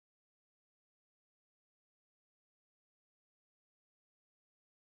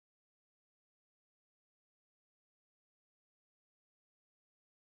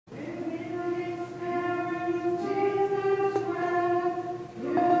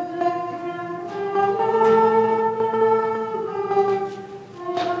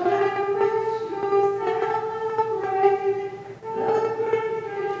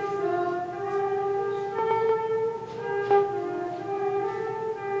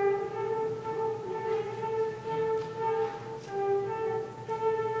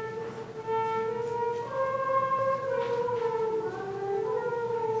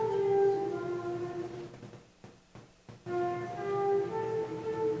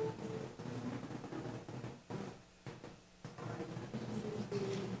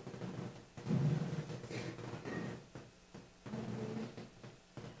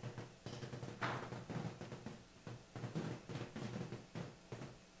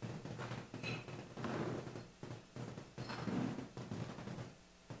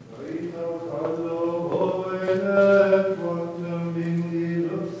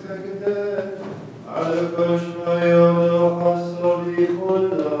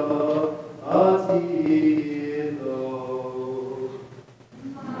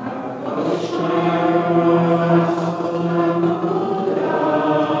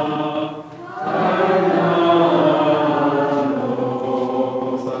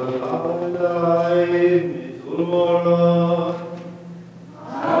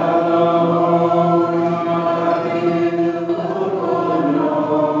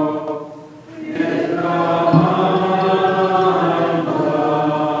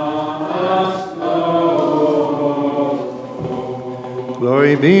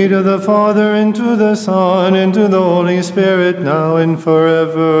Glory be to the Father, and to the Son, and to the Holy Spirit, now and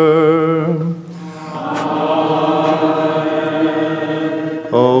forever. Amen.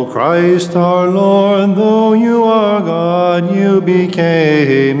 O Christ our Lord, though you are God, you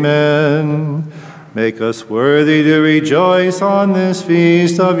became man. Make us worthy to rejoice on this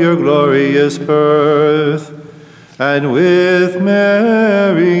feast of your glorious birth. And with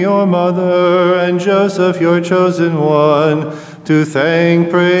Mary, your mother, and Joseph, your chosen one, to thank,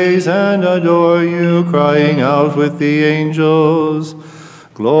 praise, and adore you, crying out with the angels,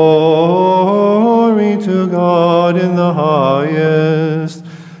 Glory to God in the highest,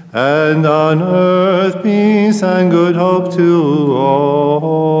 and on earth peace and good hope to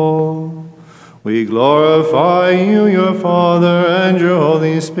all. We glorify you, your Father, and your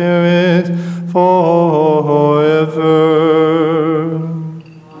Holy Spirit, forever.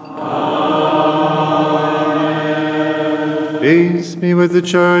 Peace be with the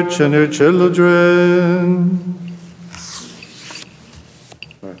church and her children.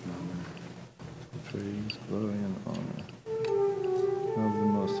 Praise, glory, and honor of the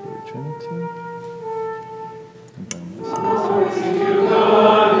Most Holy Trinity. And then this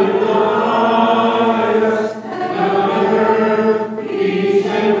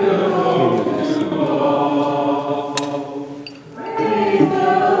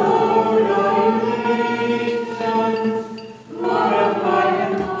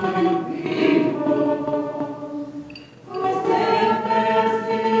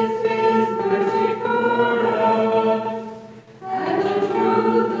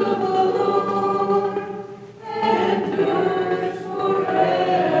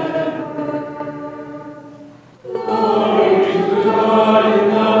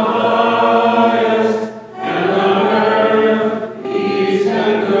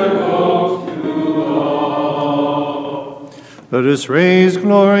Let us raise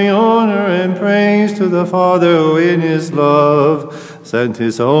glory, honor, and praise to the Father who in his love sent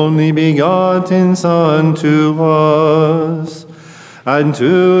his only begotten Son to us, and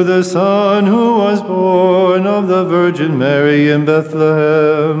to the Son who was born of the Virgin Mary in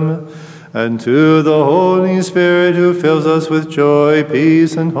Bethlehem, and to the Holy Spirit who fills us with joy,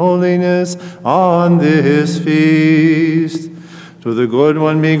 peace, and holiness on this feast. To the Good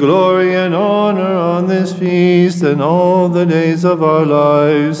One be glory and honor on this feast and all the days of our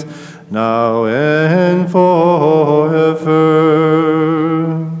lives, now and forever.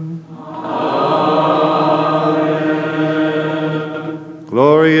 Amen.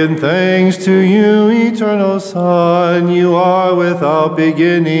 Glory and thanks to you, eternal Son. You are without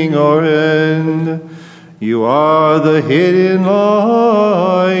beginning or end. You are the hidden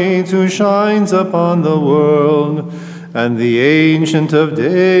light who shines upon the world, and the Ancient of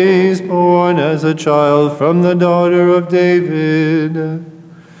Days, born as a child from the daughter of David.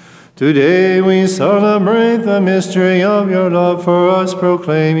 Today we celebrate the mystery of your love for us,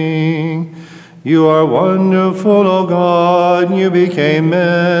 proclaiming, You are wonderful, O God, you became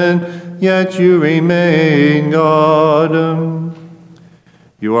man, yet you remain God.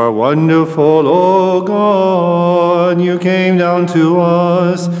 You are wonderful, O God, you came down to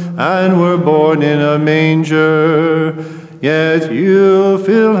us and were born in a manger, yet you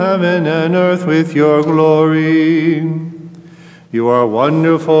fill heaven and earth with your glory. You are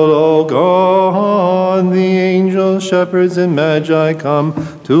wonderful, O God, the angels, shepherds, and magi come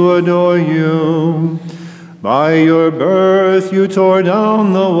to adore you. By your birth you tore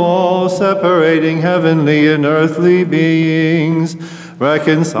down the wall separating heavenly and earthly beings,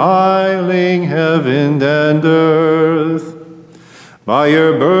 reconciling heaven and earth. By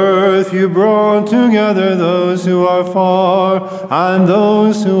your birth you brought together those who are far and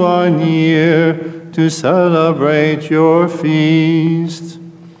those who are near to celebrate your feast.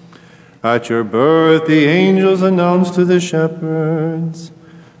 At your birth the angels announced to the shepherds,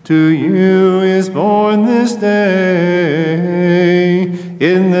 To you is born this day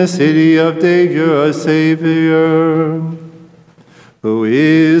in the city of David a Savior, who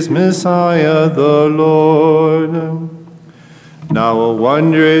is Messiah the Lord. Now, O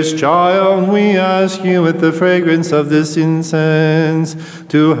wondrous child, we ask you with the fragrance of this incense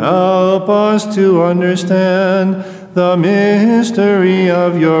to help us to understand the mystery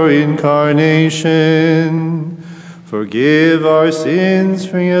of your incarnation. Forgive our sins,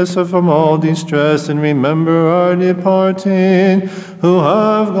 free us from all distress, and remember our departed, who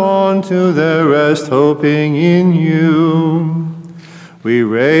have gone to their rest, hoping in you. We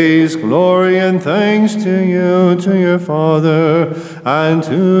raise glory and thanks to you, to your Father, and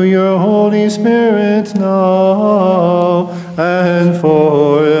to your Holy Spirit, now and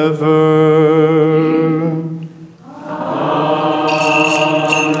forever.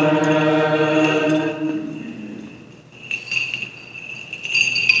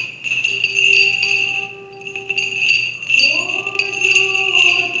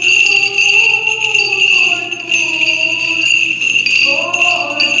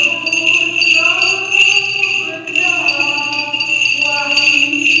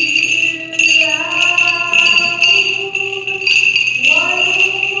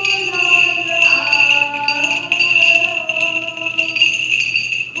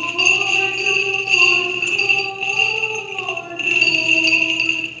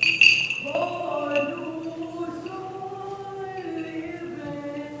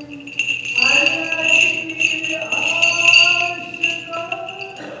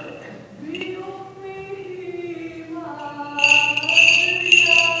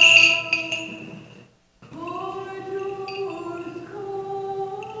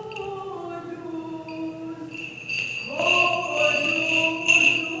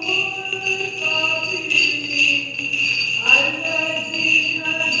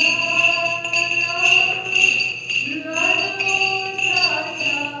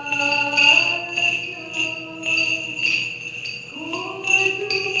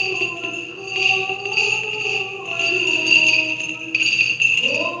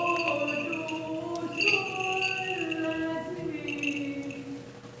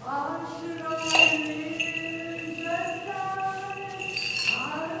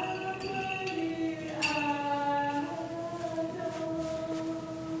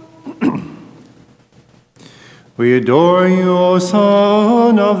 We adore you, O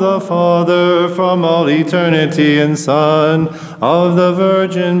Son of the Father, from all eternity, and Son of the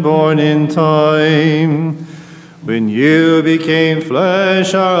Virgin born in time. When you became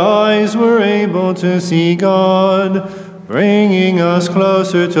flesh, our eyes were able to see God, bringing us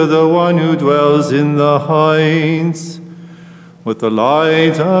closer to the one who dwells in the heights. With the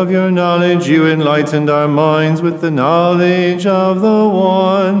light of your knowledge, you enlightened our minds with the knowledge of the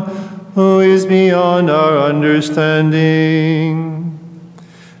one who is beyond our understanding.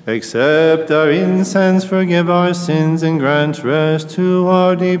 Accept our incense, forgive our sins, and grant rest to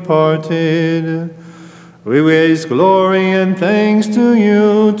our departed. We raise glory and thanks to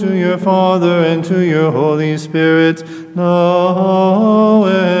you, to your Father, and to your Holy Spirit, now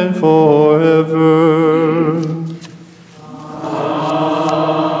and forever. Amen.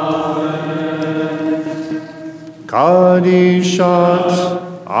 Kadishat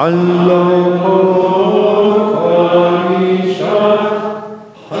Allahu Kadishat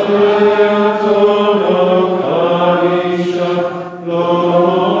Hayatona Kadishat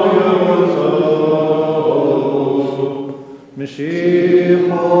Loyoto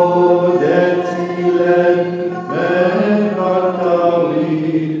Mishicho Detilen Men Batawi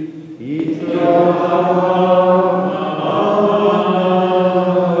Itraham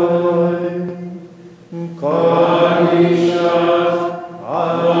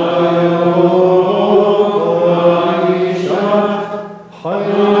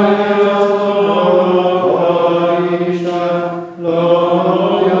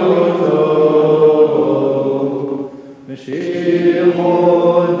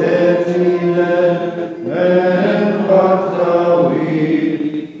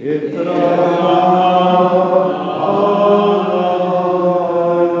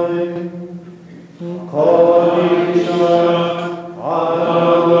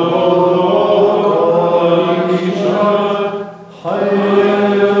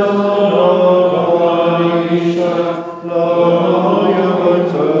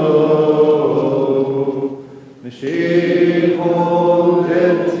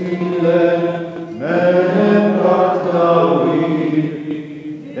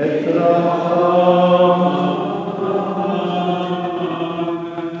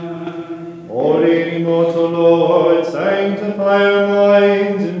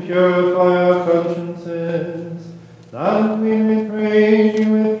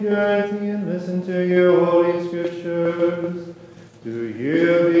To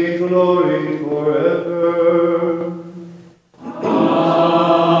you be glory forever.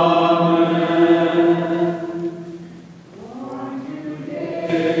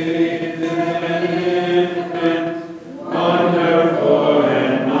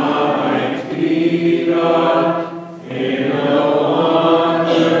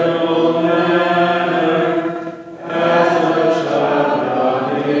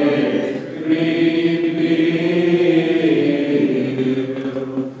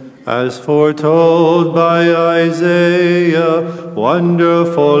 As foretold by Isaiah,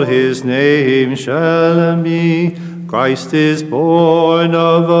 wonderful his name shall be. Christ is born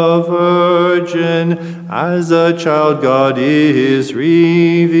of a virgin, as a child God is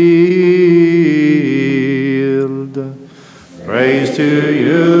revealed. Praise to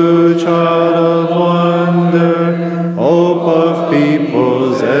you, child of wonder, hope of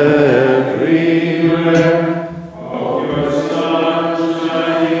peoples everywhere.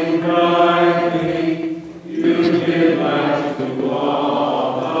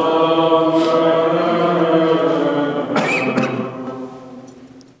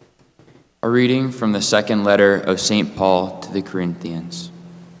 A reading from the second letter of St. Paul to the Corinthians.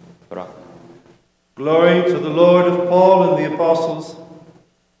 Glory to the Lord of Paul and the apostles.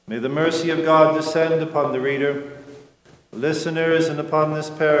 May the mercy of God descend upon the reader, the listeners, and upon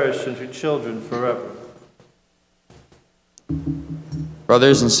this parish and her children forever.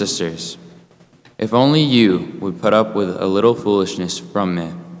 Brothers and sisters, if only you would put up with a little foolishness from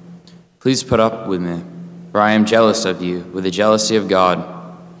me, please put up with me, for I am jealous of you with the jealousy of God,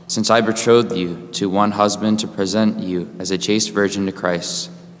 since I betrothed you to one husband to present you as a chaste virgin to Christ.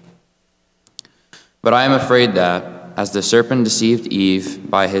 But I am afraid that, as the serpent deceived Eve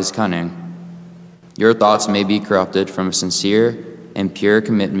by his cunning, your thoughts may be corrupted from a sincere and pure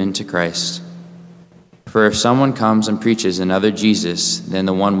commitment to Christ. For if someone comes and preaches another Jesus than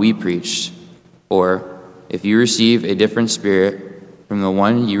the one we preached, or if you receive a different spirit from the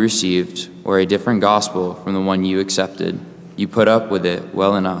one you received, or a different gospel from the one you accepted, you put up with it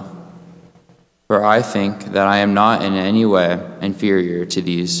well enough. For I think that I am not in any way inferior to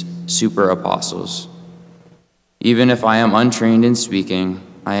these super apostles. Even if I am untrained in speaking,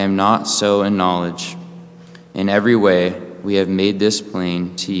 I am not so in knowledge. In every way, we have made this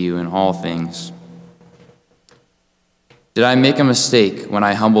plain to you in all things. Did I make a mistake when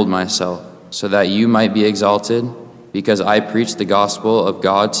I humbled myself, so that you might be exalted, because I preached the gospel of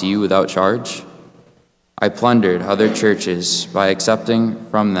God to you without charge? I plundered other churches by accepting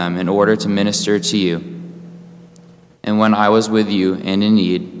from them in order to minister to you. And when I was with you and in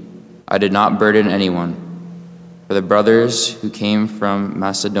need, I did not burden anyone, for the brothers who came from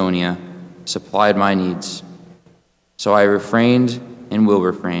Macedonia supplied my needs. So I refrained and will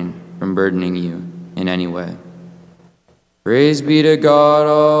refrain from burdening you in any way. Praise be to God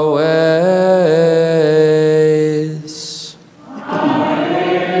always.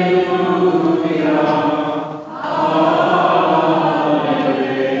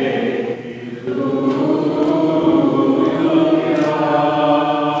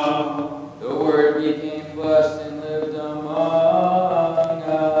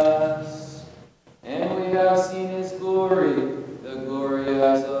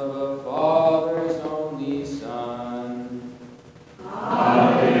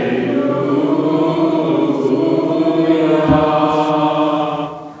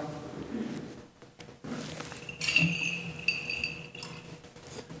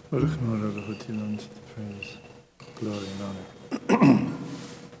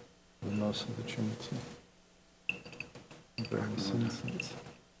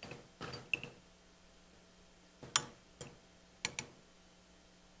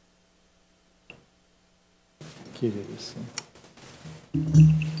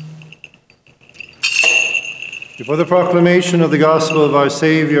 Before the proclamation of the gospel of our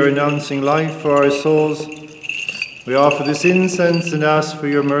Savior, announcing life for our souls, we offer this incense and ask for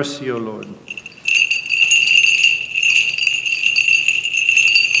your mercy, O Lord.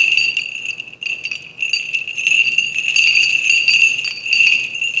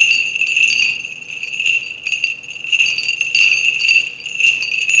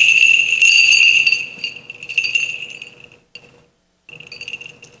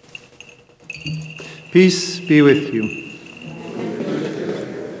 Peace be with you.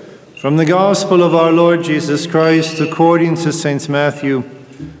 From the Gospel of our Lord Jesus Christ, according to St. Matthew,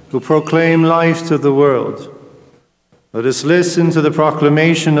 who proclaimed life to the world. Let us listen to the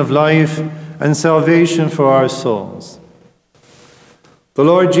proclamation of life and salvation for our souls. The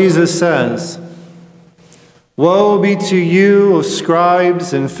Lord Jesus says, "Woe be to you, O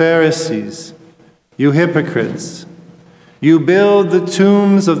scribes and Pharisees, you hypocrites! You build the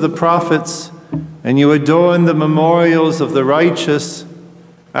tombs of the prophets, and you adorn the memorials of the righteous,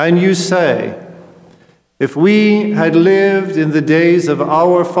 and you say, If we had lived in the days of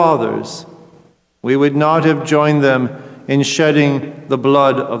our fathers, we would not have joined them in shedding the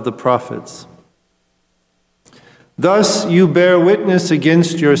blood of the prophets. Thus you bear witness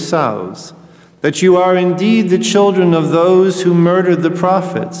against yourselves that you are indeed the children of those who murdered the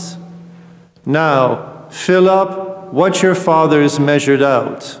prophets. Now fill up what your fathers measured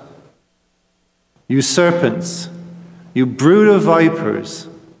out. You serpents, you brood of vipers,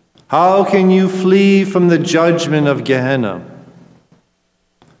 how can you flee from the judgment of Gehenna?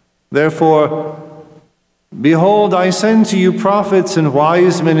 Therefore, behold, I send to you prophets and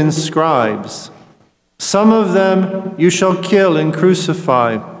wise men and scribes. Some of them you shall kill and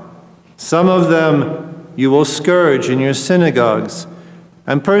crucify. Some of them you will scourge in your synagogues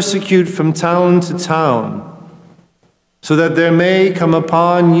and persecute from town to town, so that there may come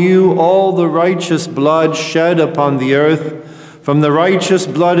upon you all the righteous blood shed upon the earth, from the righteous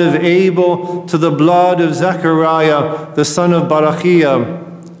blood of Abel to the blood of Zechariah, the son of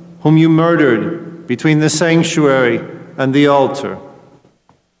Barachiah, whom you murdered between the sanctuary and the altar.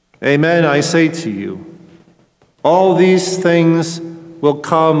 Amen, I say to you, all these things will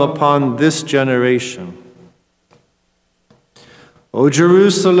come upon this generation. O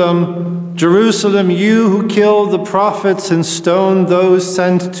Jerusalem, Jerusalem, you who killed the prophets and stoned those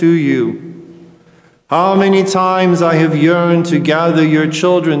sent to you, how many times I have yearned to gather your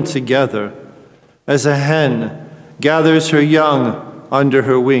children together, as a hen gathers her young under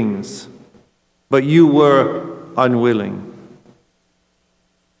her wings, but you were unwilling.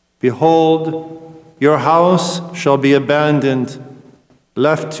 Behold, your house shall be abandoned,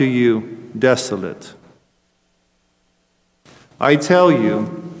 left to you desolate. I tell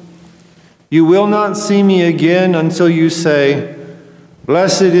you, you will not see me again until you say,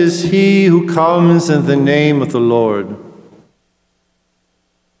 blessed is he who comes in the name of the Lord.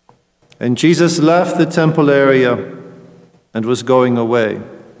 And Jesus left the temple area and was going away.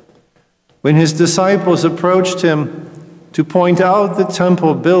 When his disciples approached him to point out the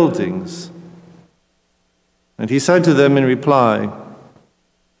temple buildings, and he said to them in reply,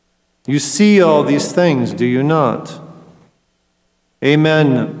 you see all these things, do you not?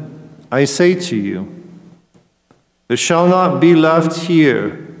 Amen, I say to you, there shall not be left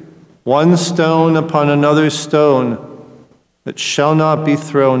here one stone upon another stone that shall not be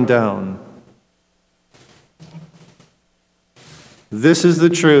thrown down. This is the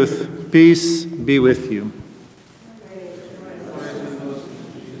truth. Peace be with you.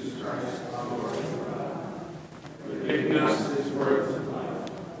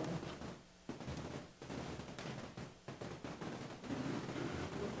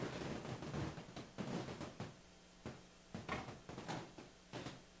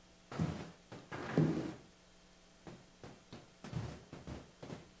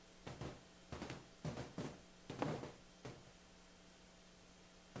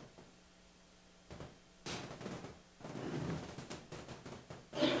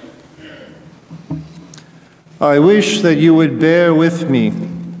 I wish that you would bear with me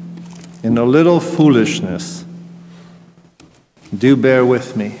in a little foolishness. Do bear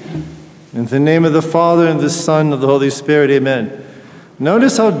with me. In the name of the Father, and the Son, and of the Holy Spirit, amen.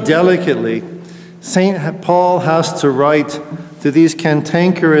 Notice how delicately St. Paul has to write to these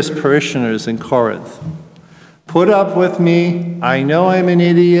cantankerous parishioners in Corinth. Put up with me. I know I'm an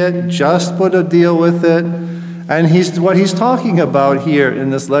idiot. Just put a deal with it. And what he's talking about here in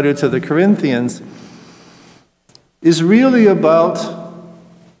this letter to the Corinthians is really about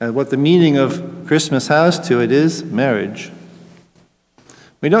what the meaning of Christmas has to it is marriage.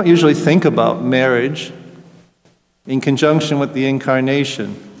 We don't usually think about marriage in conjunction with the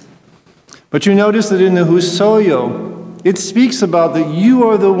Incarnation. But you notice that in the Husoyo, it speaks about that you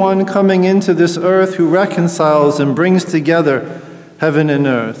are the one coming into this earth who reconciles and brings together heaven and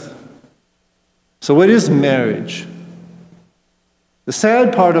earth. So what is marriage? The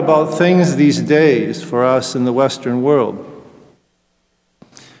sad part about things these days for us in the Western world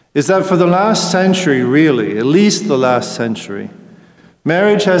is that for the last century, really, at least the last century,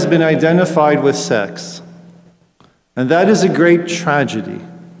 marriage has been identified with sex. And that is a great tragedy.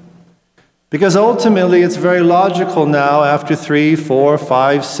 Because ultimately, it's very logical now, after 3, 4,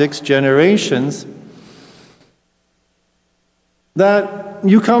 5, 6 generations, that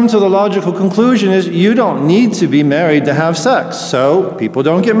you come to the logical conclusion is you don't need to be married to have sex. So people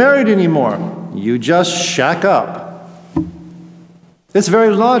don't get married anymore. You just shack up. It's very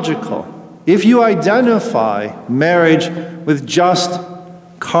logical. If you identify marriage with just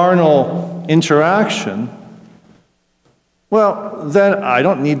carnal interaction, Well, then I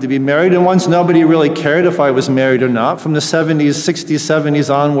don't need to be married. And once nobody really cared if I was married or not, from the 70s, 60s, 70s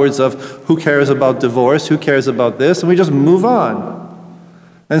onwards of who cares about divorce, who cares about this, and we just move on.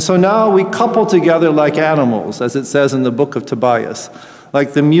 And so now we couple together like animals, as it says in the book of Tobias,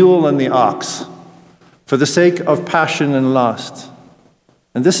 like the mule and the ox, for the sake of passion and lust.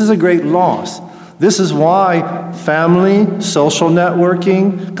 And this is a great loss. This is why family, social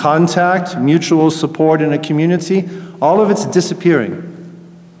networking, contact, mutual support in a community, all of it's disappearing.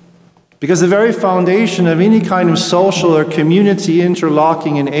 Because the very foundation of any kind of social or community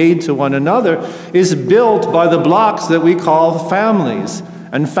interlocking and aid to one another is built by the blocks that we call families.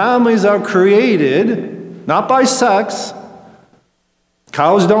 And families are created not by sex.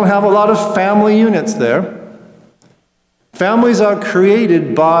 Cows don't have a lot of family units there. Families are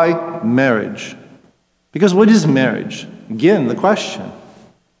created by marriage. Because what is marriage? Again, the question.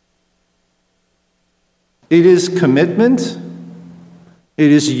 It is commitment, it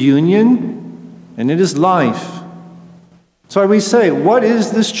is union, and it is life. So we say, what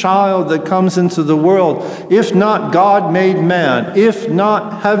is this child that comes into the world, if not God made man, if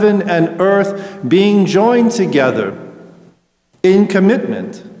not heaven and earth being joined together in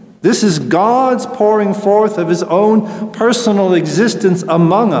commitment? This is God's pouring forth of his own personal existence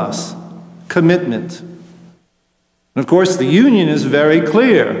among us. Commitment. And of course, the union is very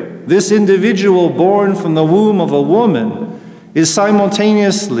clear. This individual born from the womb of a woman is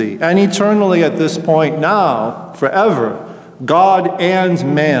simultaneously and eternally at this point now, forever, God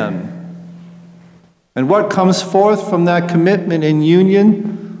and man. And what comes forth from that commitment and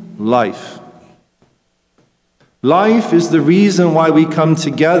union? Life. Life is the reason why we come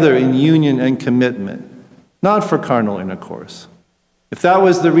together in union and commitment, not for carnal intercourse. If that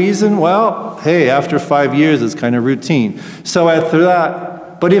was the reason, well, hey, after 5 years, it's kind of routine. So after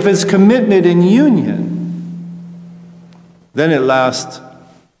that, but if it's commitment and union, then it lasts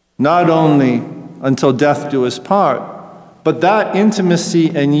not only until death do us part, but that intimacy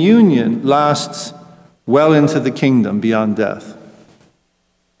and union lasts well into the kingdom beyond death.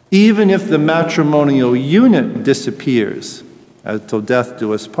 Even if the matrimonial unit disappears until death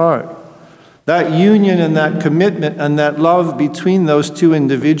do us part, that union and that commitment and that love between those two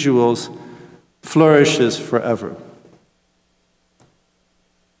individuals flourishes forever.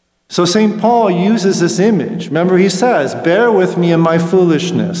 So St. Paul uses this image. Remember, he says, bear with me in my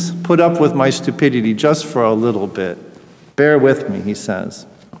foolishness. Put up with my stupidity just for a little bit. Bear with me, he says.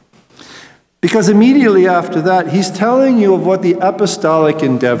 Because immediately after that, he's telling you of what the apostolic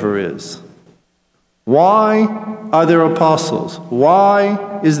endeavor is. Why are there apostles?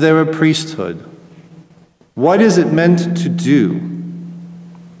 Why is there a priesthood? What is it meant to do?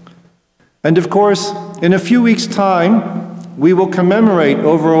 And of course, in a few weeks' time, we will commemorate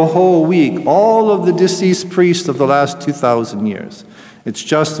over a whole week all of the deceased priests of the last 2,000 years. It's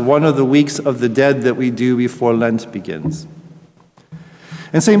just one of the weeks of the dead that we do before Lent begins.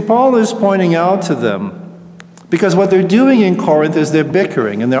 And St. Paul is pointing out to them, because what they're doing in Corinth is they're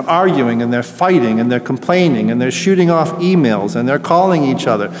bickering and they're arguing and they're fighting and they're complaining and they're shooting off emails and they're calling each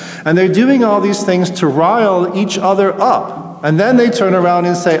other. And they're doing all these things to rile each other up. And then they turn around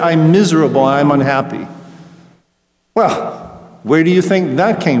and say, I'm miserable, I'm unhappy. Well, where do you think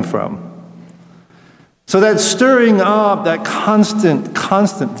that came from? So that stirring up, that constant,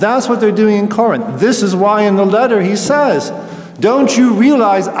 that's what they're doing in Corinth. This is why in the letter he says, don't you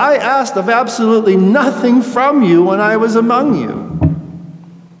realize I asked of absolutely nothing from you when I was among you?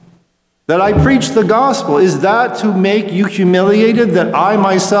 That I preached the gospel. Is that to make you humiliated, that I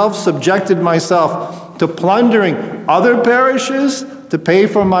myself subjected myself to plundering other parishes to pay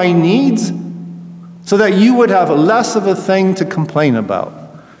for my needs, so that you would have less of a thing to complain about?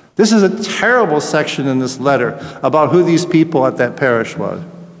 This is a terrible section in this letter about who these people at that parish was.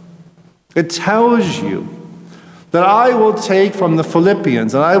 It tells you that I will take from the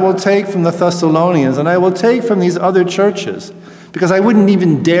Philippians, and I will take from the Thessalonians, and I will take from these other churches, because I wouldn't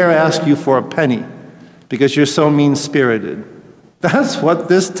even dare ask you for a penny, because you're so mean-spirited. That's what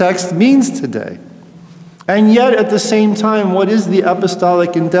this text means today. And yet, at the same time, what is the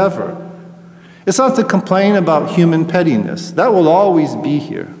apostolic endeavor? It's not to complain about human pettiness. That will always be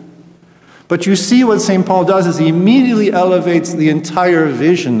here. But you see what St. Paul does is he immediately elevates the entire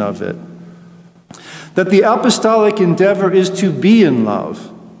vision of it. That the apostolic endeavor is to be in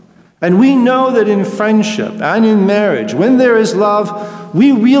love. And we know that in friendship and in marriage, when there is love,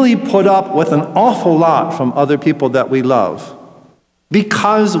 we really put up with an awful lot from other people that we love,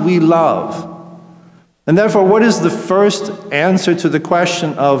 because we love. And therefore, what is the first answer to the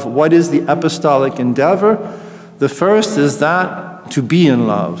question of what is the apostolic endeavor? The first is that to be in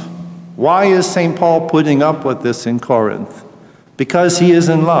love. Why is St. Paul putting up with this in Corinth? Because he is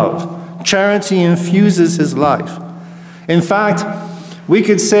in love. Charity infuses his life. In fact, we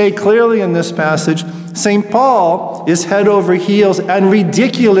could say clearly in this passage, St. Paul is head over heels and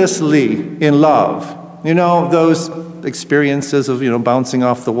ridiculously in love. You know, those experiences of, bouncing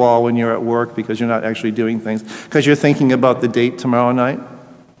off the wall when you're at work because you're not actually doing things, because you're thinking about the date tomorrow night.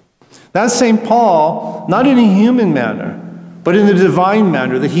 That's St. Paul, not in a human manner, but in a divine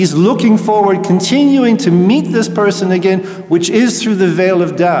manner, that he's looking forward, continuing to meet this person again, which is through the veil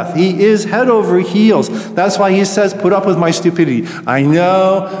of death. He is head over heels. That's why he says, put up with my stupidity. I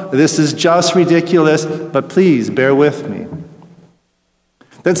know this is just ridiculous, but please bear with me.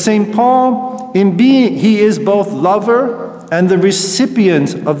 That St. Paul, in being, he is both lover and the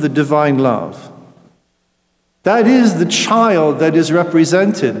recipient of the divine love. That is the child that is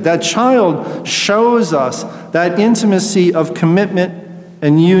represented. That child shows us that intimacy of commitment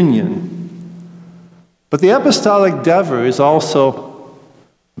and union. But the apostolic endeavor is also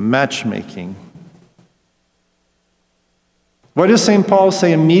matchmaking. What does St. Paul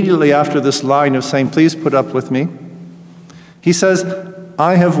say immediately after this line of saying, please put up with me? He says,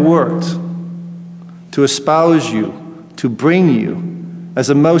 I have worked to espouse you, to bring you as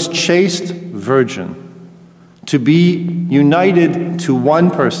a most chaste virgin, to be united to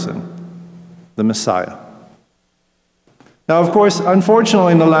one person, the Messiah. Now, of course,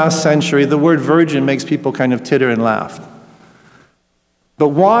 unfortunately, in the last century, the word virgin makes people kind of titter and laugh. But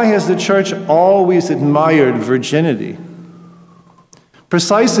why has the church always admired virginity?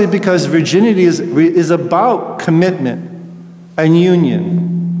 Precisely because virginity is about commitment and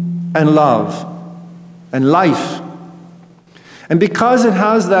union and love and life. And because it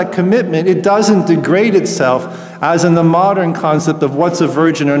has that commitment, it doesn't degrade itself as in the modern concept of what's a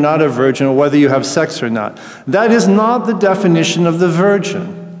virgin or not a virgin, or whether you have sex or not. That is not the definition of the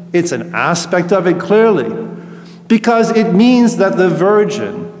virgin. It's an aspect of it, clearly, because it means that the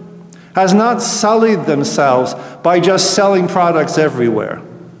virgin has not sullied themselves by just selling products everywhere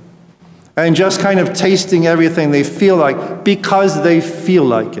and just kind of tasting everything they feel like because they feel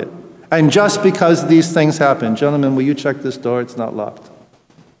like it. And just because these things happen. Gentlemen, will you check this door? It's not locked.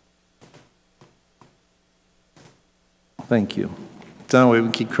 Thank you. Don't worry,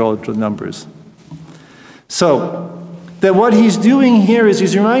 we keep crawling through numbers. So, that what he's doing here is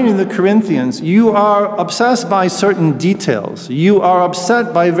he's reminding the Corinthians, you are obsessed by certain details. You are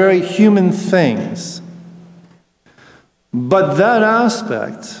upset by very human things. But that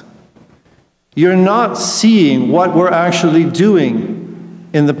aspect, you're not seeing what we're actually doing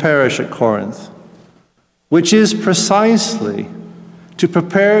in the parish at Corinth, which is precisely to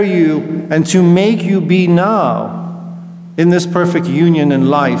prepare you and to make you be now in this perfect union and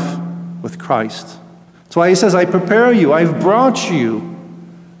life with Christ. That's why he says, I prepare you, I've brought you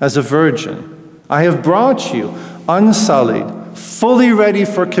as a virgin. I have brought you unsullied, fully ready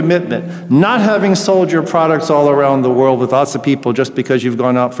for commitment, not having sold your products all around the world with lots of people just because you've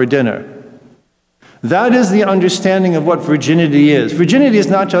gone out for dinner. That is the understanding of what virginity is. Virginity is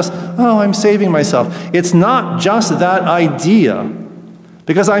not just, oh, I'm saving myself. It's not just that idea.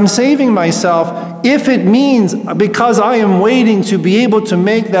 Because I'm saving myself, if it means because I am waiting to be able to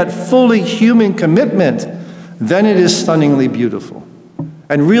make that fully human commitment, then it is stunningly beautiful.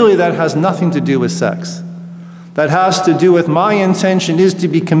 And really that has nothing to do with sex. That has to do with my intention is to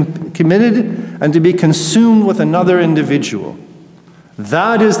be committed and to be consumed with another individual.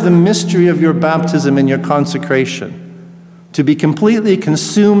 That is the mystery of your baptism and your consecration. To be completely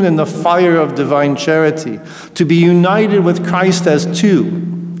consumed in the fire of divine charity. To be united with Christ as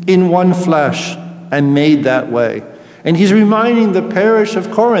two, in one flesh, and made that way. And he's reminding the parish of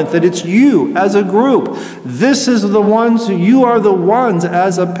Corinth that it's you as a group. This is the ones, you are the ones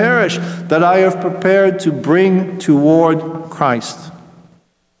as a parish that I have prepared to bring toward Christ.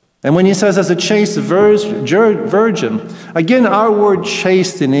 And when he says as a chaste virgin, again, our word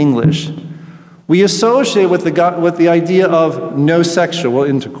chaste in English, we associate with the idea of no sexual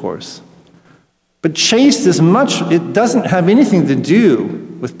intercourse. But chaste is it doesn't have anything to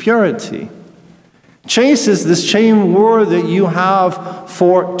do with purity. Chaste is the same word that you have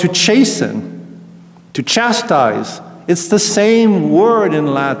for to chasten, to chastise. It's the same word in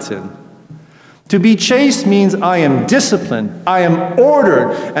Latin. To be chaste means I am disciplined, I am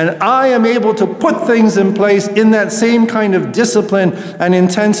ordered, and I am able to put things in place in that same kind of discipline and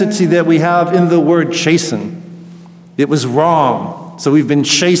intensity that we have in the word chasten. It was wrong, so we've been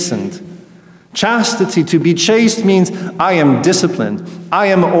chastened. Chastity, to be chaste, means I am disciplined, I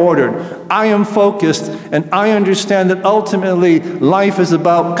am ordered, I am focused, and I understand that ultimately life is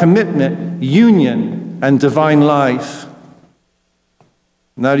about commitment, union, and divine life.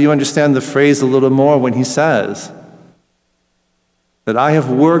 Now do you understand the phrase a little more when he says that I have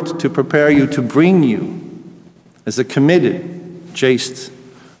worked to prepare you to bring you as a committed, chaste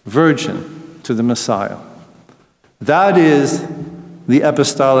virgin to the Messiah. That is the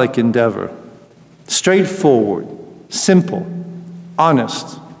apostolic endeavor. Straightforward, simple,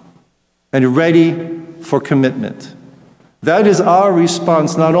 honest, and ready for commitment. That is our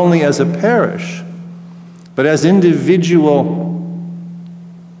response not only as a parish, but as individual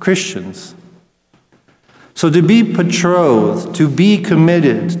Christians. So to be betrothed, to be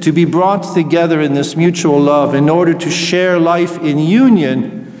committed, to be brought together in this mutual love in order to share life in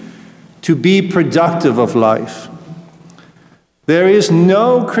union, to be productive of life. There is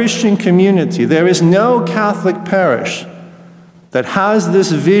no Christian community, there is no Catholic parish that has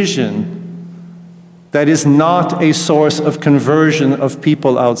this vision that is not a source of conversion of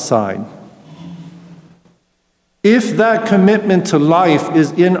people outside. If that commitment to life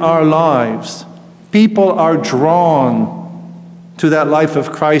is in our lives, people are drawn to that life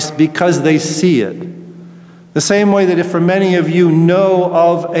of Christ because they see it. The same way that if for many of you know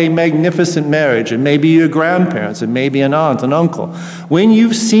of a magnificent marriage, it may be your grandparents, it may be an aunt, an uncle, when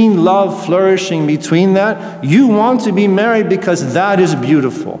you've seen love flourishing between that, you want to be married because that is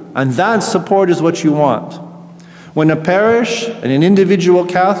beautiful, and that support is what you want. When a parish and an individual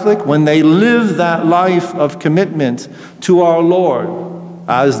Catholic, when they live that life of commitment to our Lord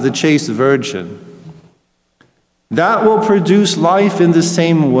as the chaste virgin, that will produce life in the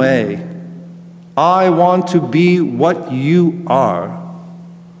same way. I want to be what you are.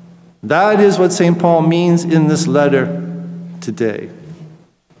 That is what St. Paul means in this letter today.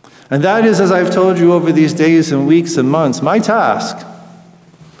 And that is, as I've told you over these days and weeks and months, my task,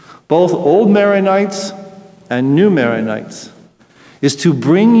 both old Maronites and new Maronites, is to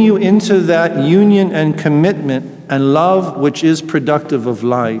bring you into that union and commitment and love which is productive of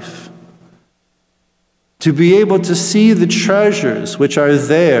life. To be able to see the treasures which are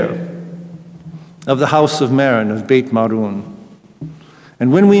there of the house of Maron, of Beit Maron.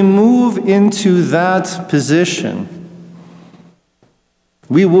 And when we move into that position,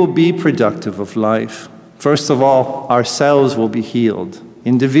 we will be productive of life. First of all, ourselves will be healed,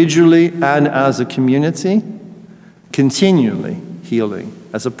 individually and as a community, continually healing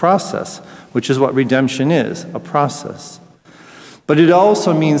as a process, which is what redemption is, a process. But it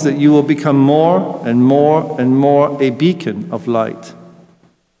also means that you will become more and more and more a beacon of light.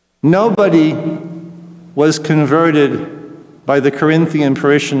 Nobody was converted by the Corinthian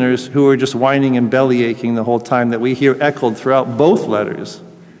parishioners who were just whining and bellyaching the whole time that we hear echoed throughout both letters.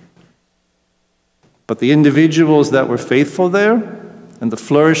 But the individuals that were faithful there and the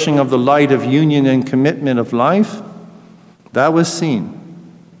flourishing of the light of union and commitment of life, that was seen.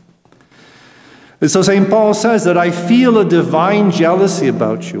 And so St. Paul says that I feel a divine jealousy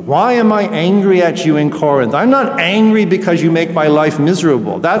about you. Why am I angry at you in Corinth? I'm not angry because you make my life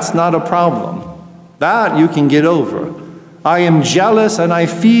miserable. That's not a problem. That you can get over. I am jealous and I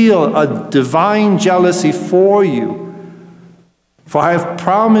feel a divine jealousy for you. For I have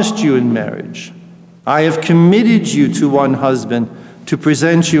promised you in marriage. I have committed you to one husband to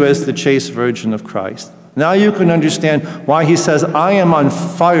present you as the chaste virgin of Christ. Now you can understand why he says, I am on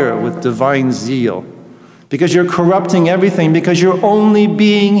fire with divine zeal. Because you're corrupting everything, because you're only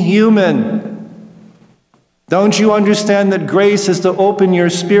being human. Don't you understand that grace is to open your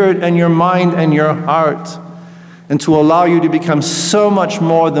spirit and your mind and your heart and to allow you to become so much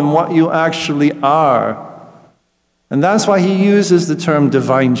more than what you actually are? And that's why he uses the term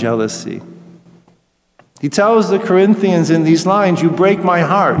divine jealousy. He tells the Corinthians in these lines, you break my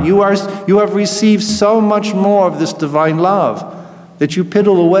heart. You have received so much more of this divine love that you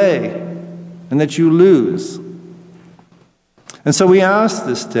piddle away and that you lose. And so we ask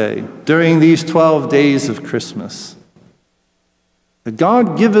this day, during these 12 days of Christmas, that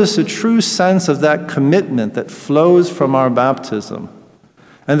God give us a true sense of that commitment that flows from our baptism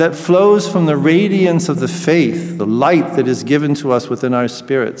and that flows from the radiance of the faith, the light that is given to us within our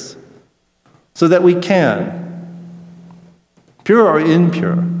spirits, so that we can, pure or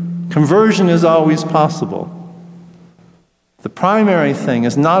impure, conversion is always possible. The primary thing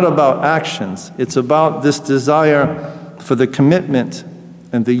is not about actions, it's about this desire for the commitment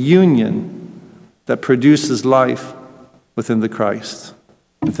and the union that produces life within the Christ.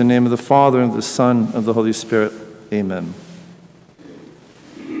 In the name of the Father, and of the Son, and of the Holy Spirit, amen.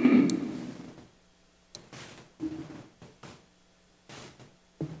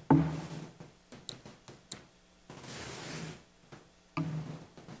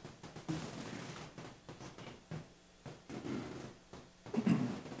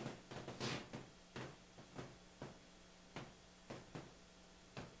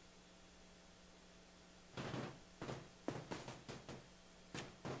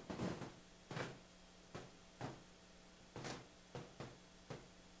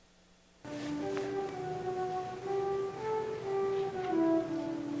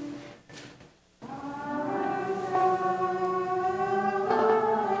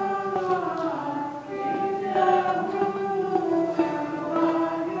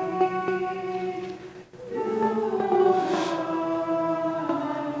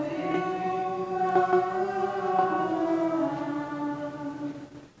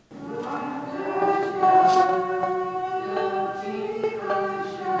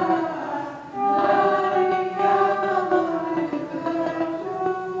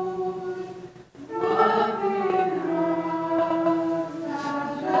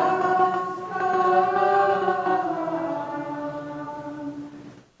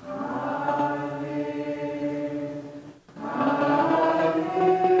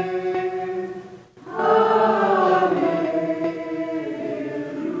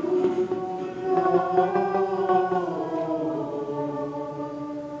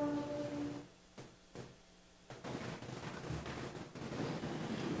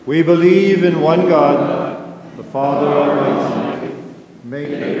 We believe in one God, the Father Almighty,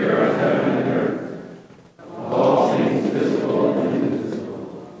 maker of heaven and earth, of all things visible and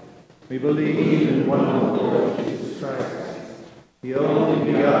invisible. We believe in one Lord Jesus Christ, the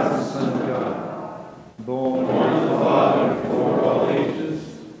only begotten Son of God, born of the Father before all ages,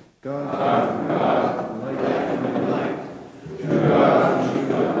 God from God, light from light, true God from true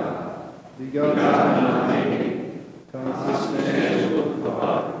God, begotten not made, consubstantial with the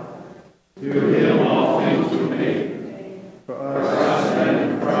Father. Through him all things were made. For us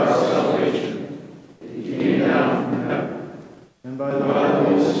and for our salvation, he came down from heaven, and by the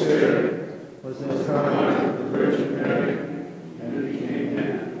Holy Spirit was incarnate of the Virgin Mary, and became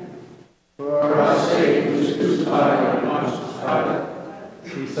man. For our sake he was crucified by Pontius Pilate.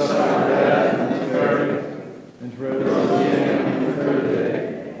 He suffered death and was buried, and rose again on the third day,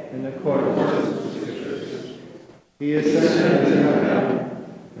 in accordance with the Scriptures. He ascended into heaven,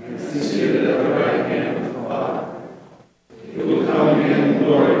 and is seated at the right hand of the Father. He will come again in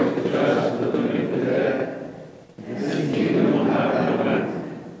glory to judge the living and the dead, and his kingdom will have no end.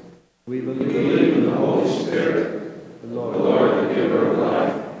 We believe in the Holy Spirit, the Lord, the giver of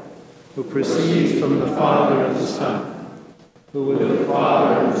life, who proceeds from the Father and the Son, who with the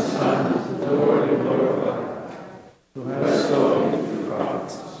Father and the Son is adored and glorified, who has spoken through the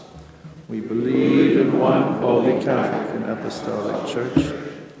prophets. We believe in one holy Catholic and Apostolic Church.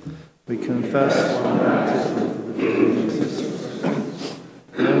 We confess one baptism for the forgiveness of sins.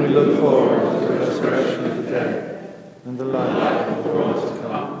 And then we look forward to the resurrection of the dead and the life of the world to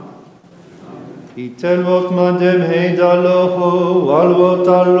come. Itelvot mandem heidaloho, walvot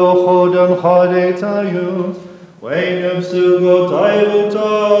aloho dan chadetayu, weinem sugot aivuta,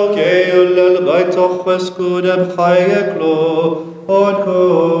 keulel baitoch veskudem chayeklo, od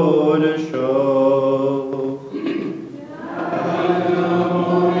kodesho.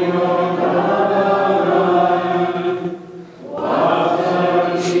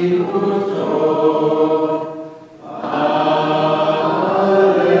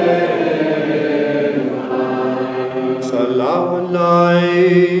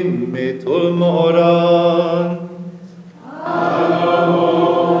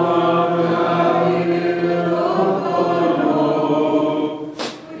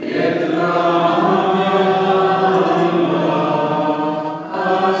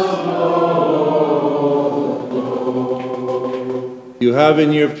 You have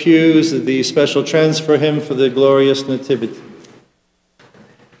in your pews the special transfer hymn for the glorious Nativity.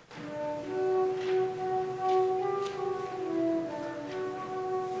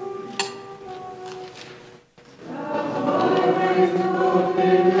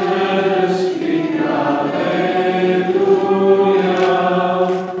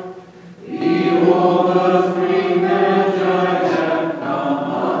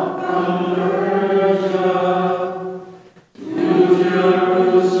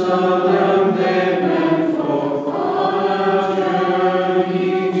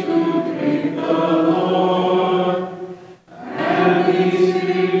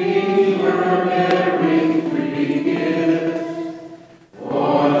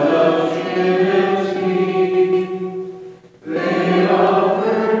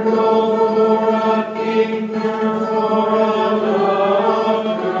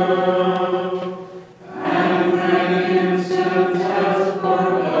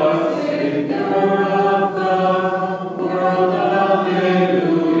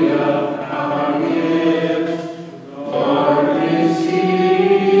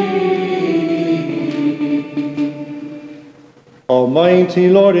 Almighty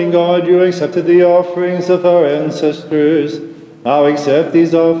Lord and God, you accepted the offerings of our ancestors. Now accept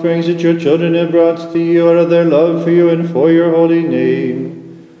these offerings that your children have brought to you out of their love for you and for your holy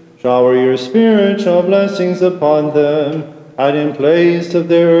name. Shower your spiritual blessings upon them, and in place of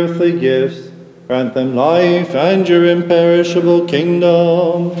their earthly gifts, grant them life and your imperishable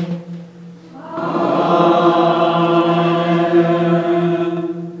kingdom.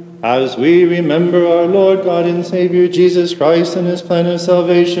 As we remember our Lord God and Savior Jesus Christ and his plan of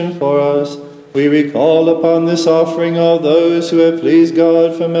salvation for us, we recall upon this offering all those who have pleased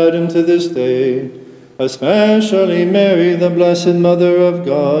God from Adam to this day, especially Mary, the Blessed Mother of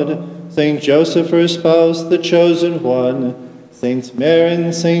God, Saint Joseph, her spouse, the chosen one, Saints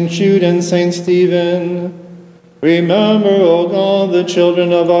Maron, Saint Jude, and Saint Stephen. Remember, O God, the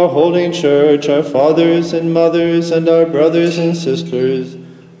children of our holy church, our fathers and mothers, and our brothers and sisters,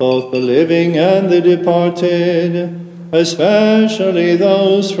 both the living and the departed, especially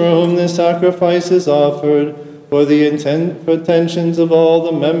those for whom the sacrifice is offered, for the intentions of all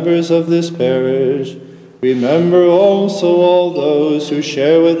the members of this parish, Remember also all those who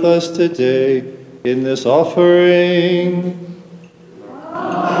share with us today in this offering.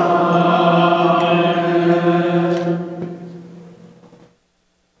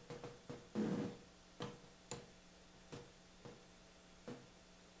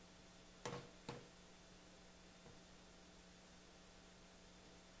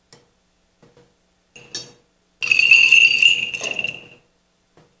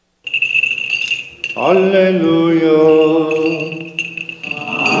 Alleluia.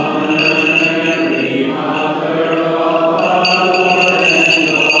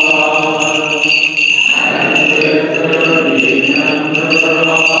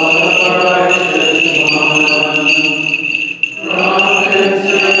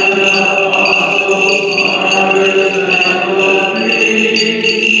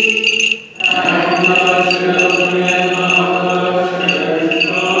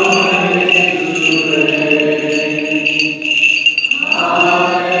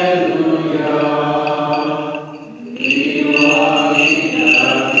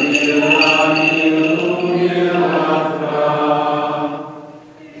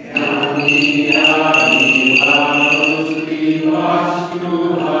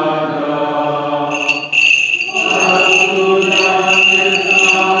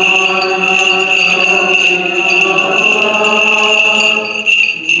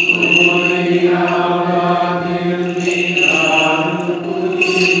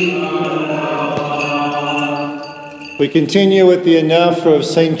 We continue with the anaphora of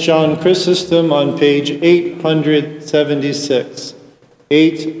St. John Chrysostom on page 876.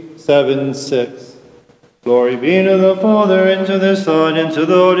 876. Glory be to the Father, and to the Son, and to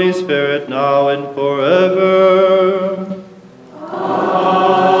the Holy Spirit, now and forever. Amen.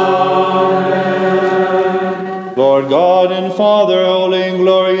 Lord God and Father, holy and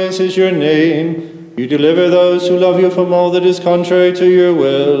glorious is your name. You deliver those who love you from all that is contrary to your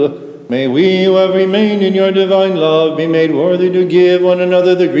will. May we, who have remained in your divine love, be made worthy to give one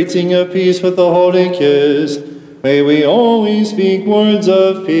another the greeting of peace with the holy kiss. May we always speak words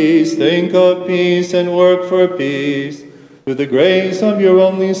of peace, think of peace, and work for peace. Through the grace of your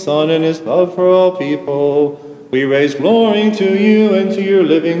only Son and his love for all people, we raise glory to you and to your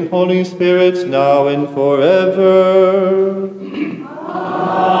living Holy Spirit, now and forever.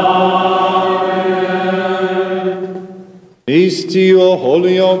 Peace to you, O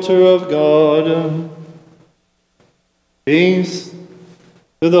holy altar of God. Peace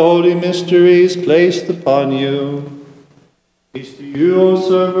to the holy mysteries placed upon you. Peace to you, O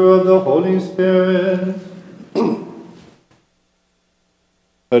server of the Holy Spirit.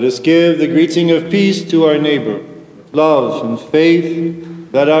 Let us give the greeting of peace to our neighbor, love and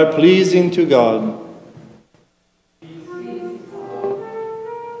faith that are pleasing to God.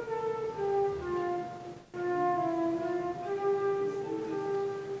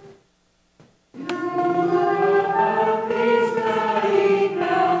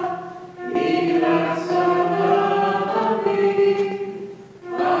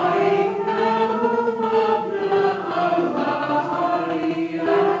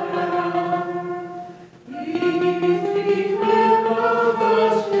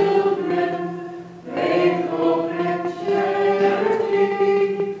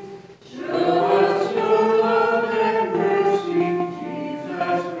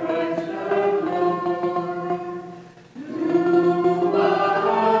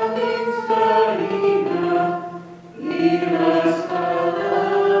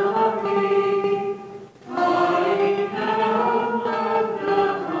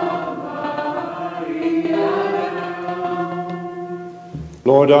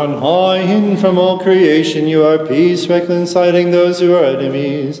 Lord on high, hidden from all creation, you are peace, reconciling those who are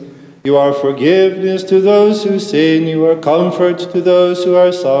enemies. You are forgiveness to those who sin. You are comfort to those who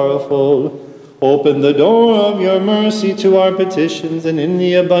are sorrowful. Open the door of your mercy to our petitions, and in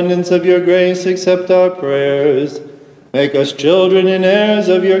the abundance of your grace accept our prayers. Make us children and heirs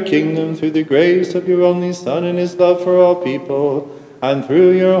of your kingdom through the grace of your only Son and his love for all people, and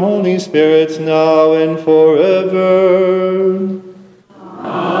through your Holy Spirit, now and forever.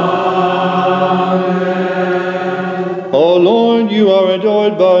 Amen. O Lord, you are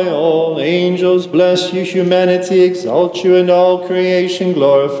adored by all. Angels bless you, humanity exalts you, and all creation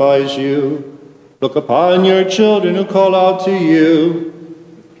glorifies you. Look upon your children who call out to you.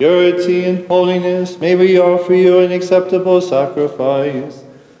 With purity and holiness may we offer you an acceptable sacrifice,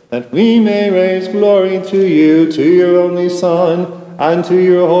 that we may raise glory to you, to your only Son, and to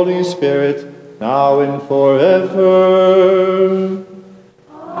your Holy Spirit, now and forever.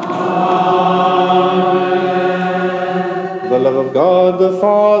 Amen. The love of of God the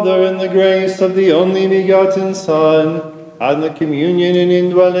Father, and the grace of the only begotten Son, and the communion and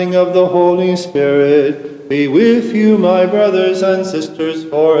indwelling of the Holy Spirit be with you, my brothers and sisters,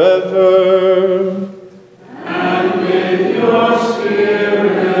 forever. And with your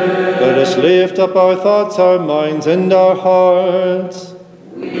spirit. Let us lift up our thoughts, our minds, and our hearts.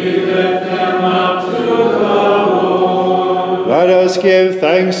 We lift them up to the Lord. Let us give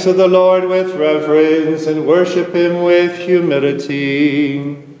thanks to the Lord with reverence and worship him with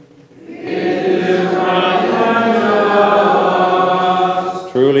humility.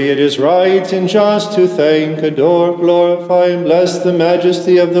 Truly it is right and just to thank, adore, glorify, and bless the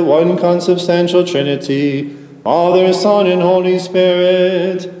majesty of the one consubstantial Trinity, Father, Son, and Holy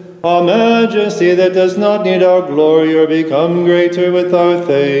Spirit, a majesty that does not need our glory or become greater with our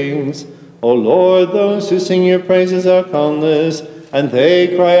thanks. O Lord, those who sing your praises are countless, and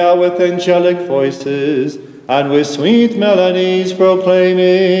they cry out with angelic voices, and with sweet melodies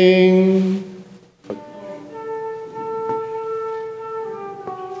proclaiming,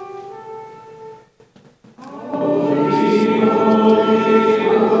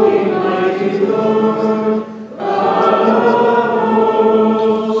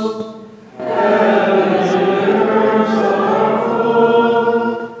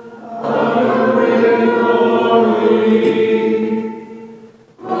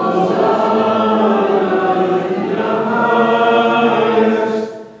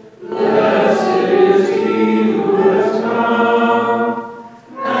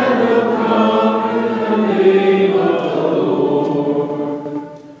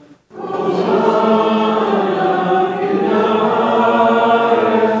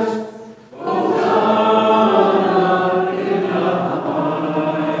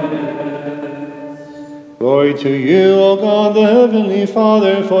 Glory to you, O God, the Heavenly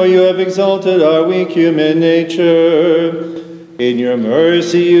Father, for you have exalted our weak human nature. In your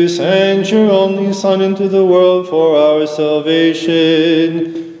mercy you sent your only Son into the world for our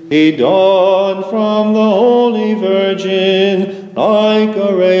salvation. He dawned from the Holy Virgin like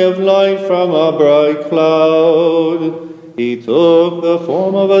a ray of light from a bright cloud. He took the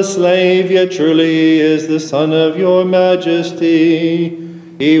form of a slave, yet truly he is the Son of your majesty.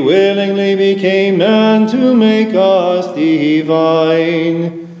 He willingly became man to make us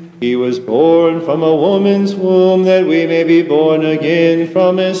divine. He was born from a woman's womb that we may be born again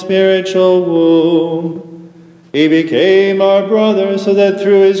from a spiritual womb. He became our brother so that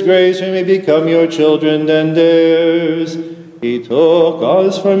through his grace we may become your children and heirs. He took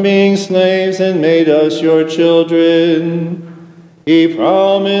us from being slaves and made us your children. He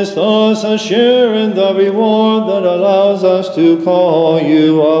promised us a share in the reward that allows us to call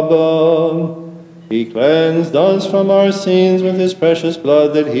you Abba. He cleansed us from our sins with his precious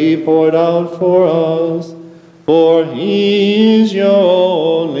blood that he poured out for us. For he is your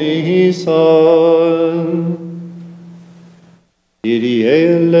only Son. Kyrie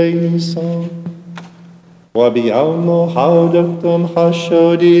eleison. وبيوم حاودكتم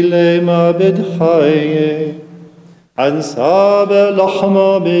حشودي لما بدخايه. أنساب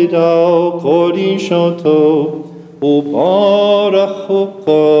لحم بداو قديشتو وبارخ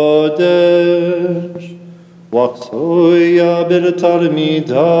قادش وقتويا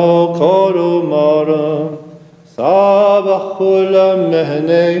بالترميدا قارو مارا سابخ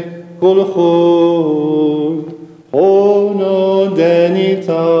لمهني كل خود هونو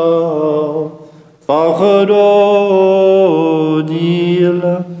دنيتا فخرو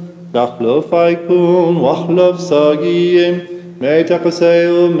ديلا دخلف يكون واخلف ساقيم ما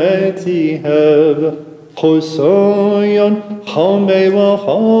تقسي وما تيهب خصويا حمي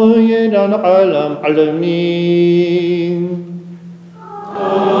وخاين العالم عالمين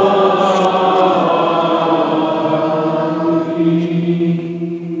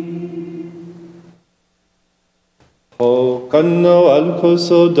قنو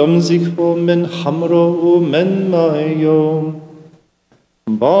الكسو دمزكو من حمرو من مايوم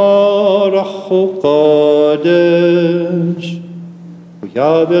بارخ قادش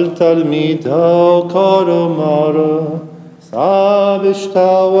ويا بالتلميذ كارو مارا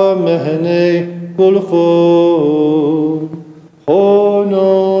سابشتا ومهني كل خون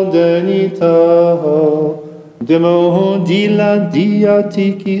خونو دنيتا دمو ديلا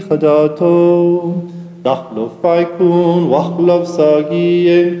دياتيكي خداتو دخلو فايكون واخلف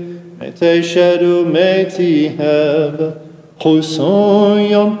ساقيم متى شدو متي هب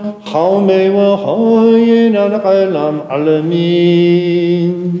خصويا حومي وحاين العالم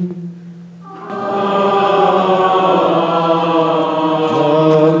عالمين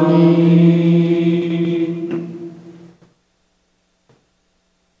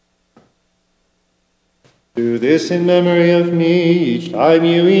this in memory of me, each time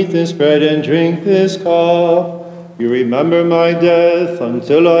you eat this bread and drink this cup, you remember my death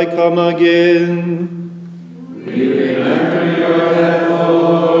until I come again. We remember your death, O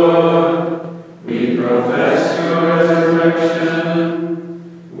Lord. We profess your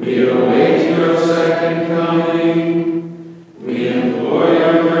resurrection. We await your second coming. We implore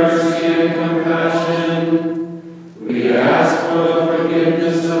your mercy and compassion. We ask for the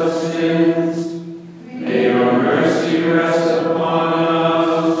forgiveness of sins. May your mercy rest upon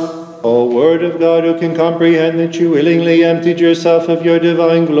us. O Word of God, who can comprehend that you willingly emptied yourself of your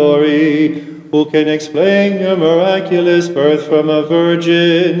divine glory, who can explain your miraculous birth from a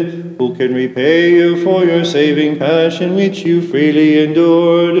virgin, who can repay you for your saving passion which you freely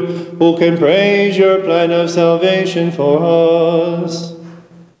endured, who can praise your plan of salvation for us.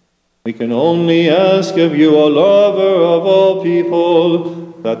 We can only ask of you, O lover of all people,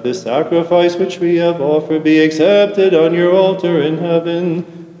 that the sacrifice which we have offered be accepted on your altar in heaven,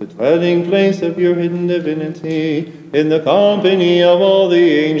 the dwelling place of your hidden divinity, in the company of all the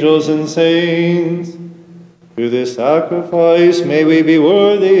angels and saints. Through this sacrifice may we be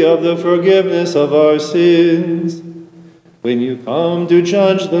worthy of the forgiveness of our sins. When you come to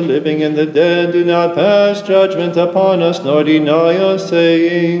judge the living and the dead, do not pass judgment upon us, nor deny us,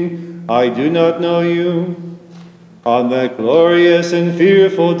 saying, I do not know you. On that glorious and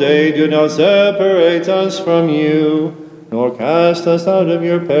fearful day, do not separate us from you, nor cast us out of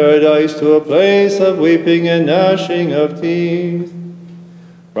your paradise to a place of weeping and gnashing of teeth.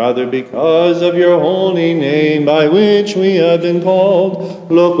 Rather, because of your holy name, by which we have been called,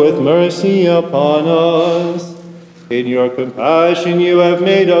 look with mercy upon us. In your compassion you have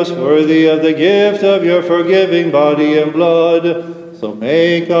made us worthy of the gift of your forgiving body and blood. So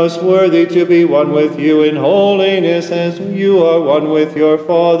make us worthy to be one with you in holiness as you are one with your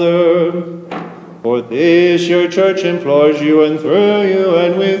Father. For this your church implores you, and through you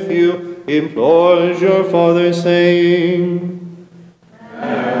and with you implores your Father, saying,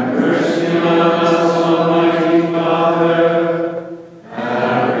 Have mercy on us, Almighty Father.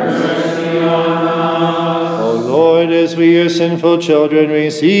 Have mercy on us. O Lord, as we, your sinful children,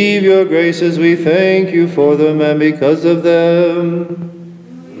 receive your graces, we thank you for them, and because of them,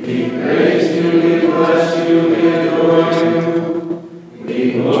 We praise you, we bless you, we adore you.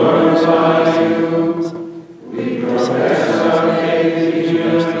 We glorify you. We profess our faith in you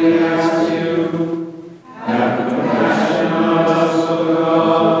and we ask you, have compassion on us, O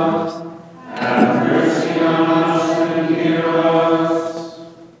God. Have mercy on us and hear us.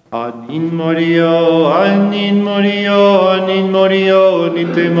 Anin Maria, Anin Maria, Anin Maria,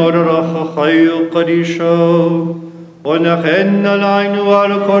 Ninte Marach Chayu Kadisha, Onachen Alainu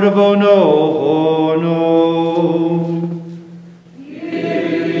Al Korbono Hono.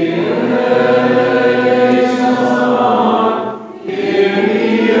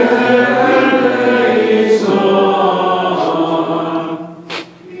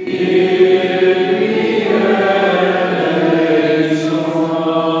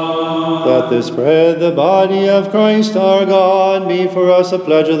 This bread, the body of Christ our God, be for us a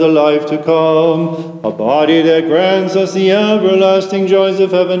pledge of the life to come, a body that grants us the everlasting joys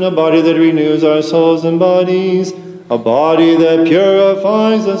of heaven, a body that renews our souls and bodies, a body that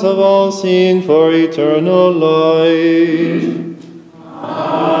purifies us of all sin for eternal life.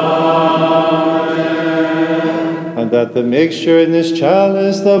 Amen. And that the mixture in this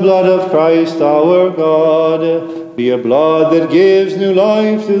chalice, the blood of Christ our God, be a blood that gives new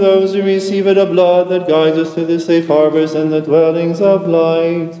life to those who receive it, a blood that guides us to the safe harbors and the dwellings of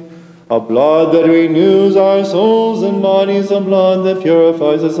light, a blood that renews our souls and bodies, a blood that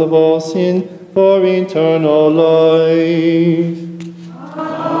purifies us of all sin for eternal life.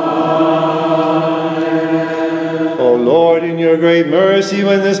 Amen. O Lord, in your great mercy,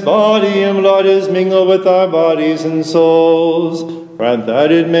 when this body and blood is mingled with our bodies and souls, grant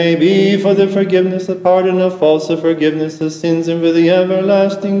that it may be for the forgiveness, the pardon of faults, the forgiveness of sins, and for the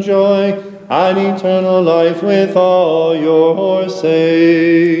everlasting joy and eternal life with all your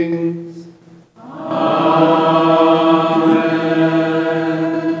saints.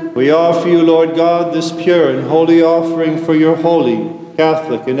 Amen. We offer you, Lord God, this pure and holy offering for your holy,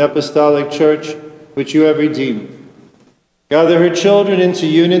 Catholic, and Apostolic Church, which you have redeemed. Gather her children into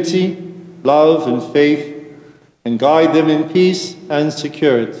unity, love, and faith, and guide them in peace and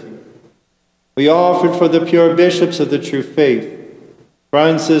security. We offered for the pure bishops of the true faith,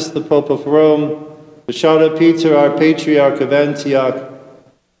 Francis, the Pope of Rome, Bishara Peter, our Patriarch of Antioch,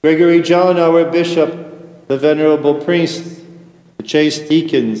 Gregory John, our Bishop, the venerable priests, the chaste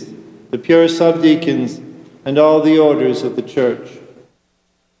deacons, the pure subdeacons, and all the orders of the Church.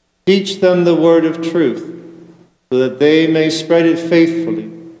 Teach them the word of truth, so that they may spread it faithfully.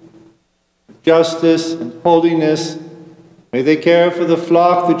 With justice and holiness, may they care for the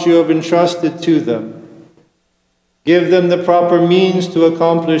flock that you have entrusted to them. Give them the proper means to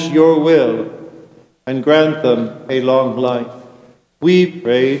accomplish your will, and grant them a long life. We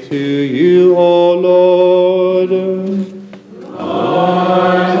pray to you, O Lord.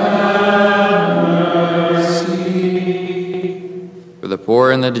 Lord, have mercy. For the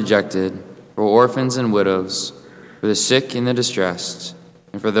poor and the dejected, for orphans and widows, for the sick and the distressed,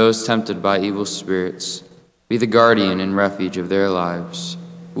 and for those tempted by evil spirits, be the guardian and refuge of their lives.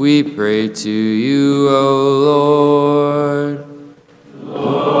 We pray to you, O Lord.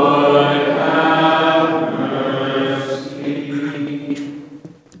 Lord, have mercy.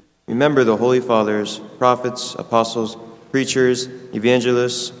 Remember the Holy Fathers, prophets, apostles, preachers,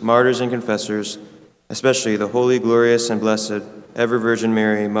 evangelists, martyrs, and confessors, especially the holy, glorious, and blessed, ever Virgin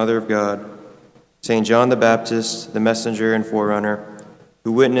Mary, Mother of God, St. John the Baptist, the messenger and forerunner,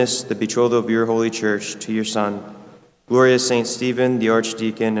 who witnessed the betrothal of your holy church to your Son, glorious St. Stephen, the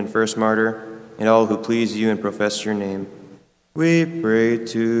archdeacon and first martyr, and all who please you and profess your name. We pray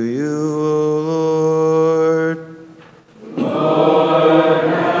to you, O Lord. Lord,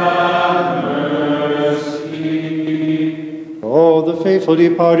 have mercy. All the faithful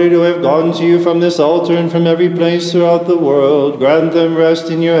departed who have gone to you from this altar and from every place throughout the world, grant them rest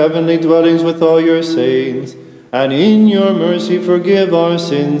in your heavenly dwellings with all your saints, and in your mercy forgive our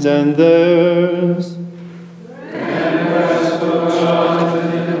sins and theirs.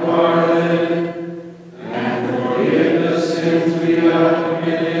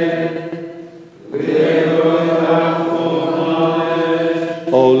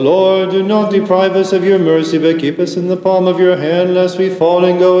 Do not deprive us of your mercy, but keep us in the palm of your hand, lest we fall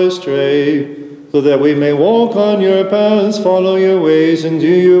and go astray, so that we may walk on your paths, follow your ways, and do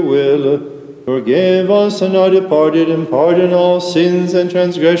your will. Forgive us and our departed, and pardon all sins and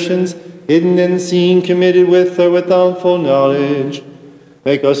transgressions, hidden and seen, committed with or without full knowledge.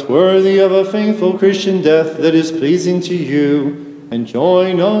 Make us worthy of a faithful Christian death that is pleasing to you, and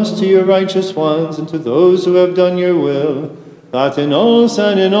join us to your righteous ones and to those who have done your will, that in us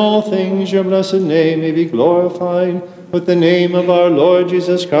and in all things your blessed name may be glorified, with the name of our Lord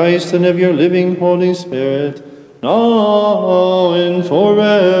Jesus Christ and of your living Holy Spirit, now and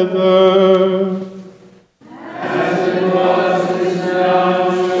forever. As it was, is now,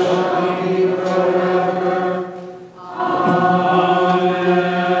 and shall be forever. Amen.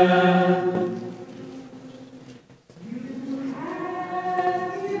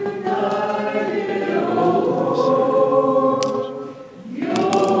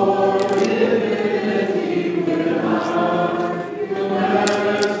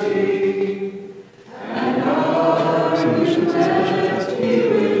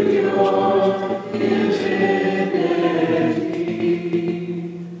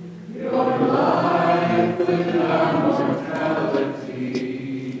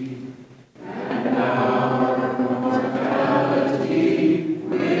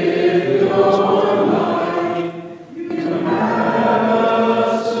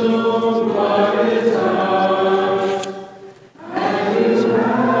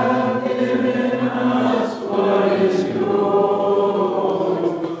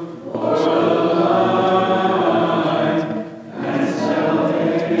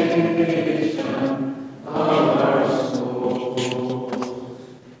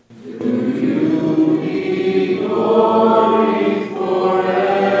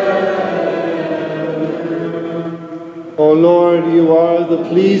 O Lord, you are the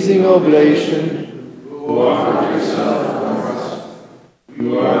pleasing oblation, Who offered yourself for us.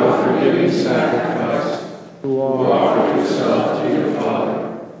 You are the forgiving sacrifice. who Who are offered yourself to your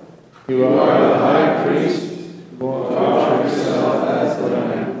Father. you You are are the high priest. who Who are offered yourself as the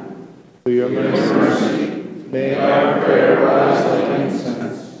Lamb. for your In your mercy. mercy, May may our prayer rise like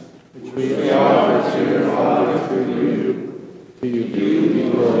incense, which we offer to your Father through you. to you To you be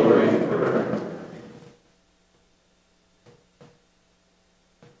glory forever.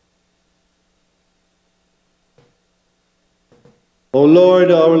 O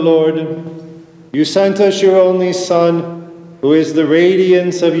Lord, our Lord, you sent us your only Son, who is the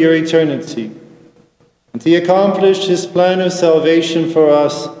radiance of your eternity, and he accomplished his plan of salvation for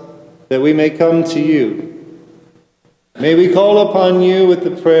us, that we may come to you. May we call upon you with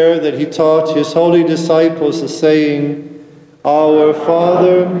the prayer that he taught his holy disciples, saying, Our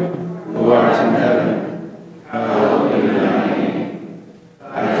Father, Who art in heaven, hallowed be thy name.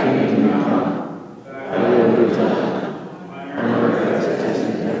 Thy kingdom come, thy will be done, on earth as it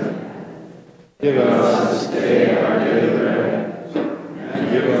is in heaven. give Give us us this day our daily bread,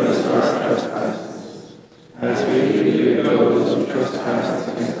 and give us our trespasses, as we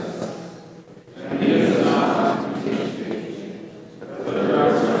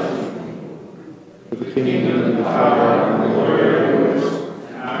kingdom and the power and the glory are yours,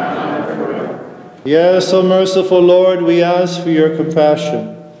 now and forever. Yes, O merciful Lord, we ask for your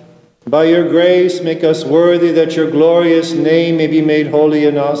compassion. By your grace, make us worthy that your glorious name may be made holy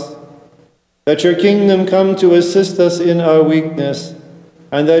in us, that your kingdom come to assist us in our weakness,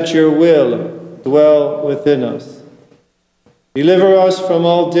 and that your will dwell within us. Deliver us from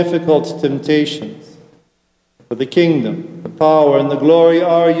all difficult temptations. For the kingdom, the power, and the glory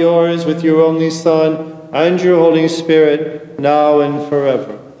are yours with your only Son and your Holy Spirit, now and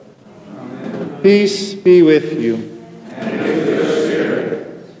forever. Amen. Peace be with you. And with your spirit.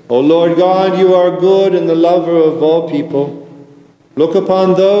 O Lord God, you are good and the lover of all people. Look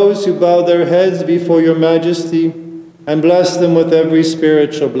upon those who bow their heads before your majesty and bless them with every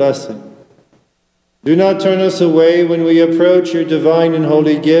spiritual blessing. Do not turn us away when we approach your divine and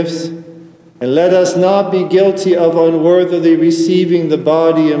holy gifts, and let us not be guilty of unworthily receiving the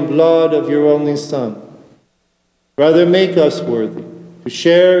body and blood of your only Son. Rather, make us worthy to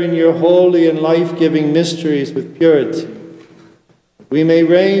share in your holy and life-giving mysteries with purity. We may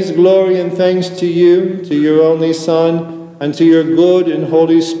raise glory and thanks to you, to your only Son, and to your good and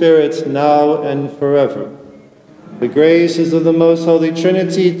Holy Spirit, now and forever. The graces of the most holy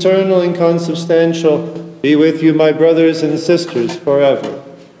Trinity, eternal and consubstantial, be with you, my brothers and sisters, forever.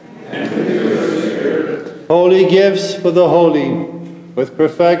 And with your spirit. Holy gifts for the holy, with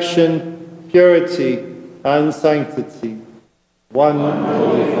perfection, purity, and sanctity. One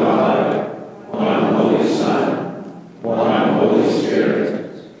Holy Father, one Holy Son, one Holy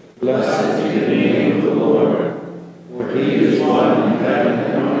Spirit. Blessed be the name of the Lord, for he is one in heaven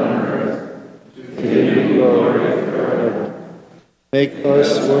and on earth. To him be glory forever. Make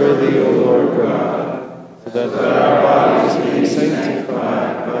us worthy, O Lord God, so that our bodies may be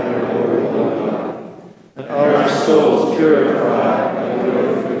sanctified by your glory, O God, and our souls purified by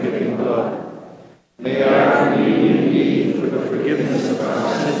your forgiving blood. May our communion be for the forgiveness of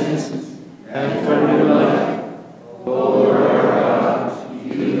our sins and for new life. O Lord our God, to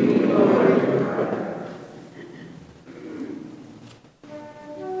you be glory forever.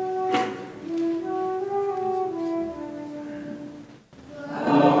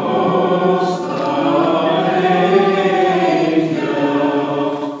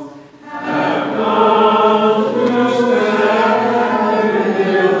 Angels have gone to stand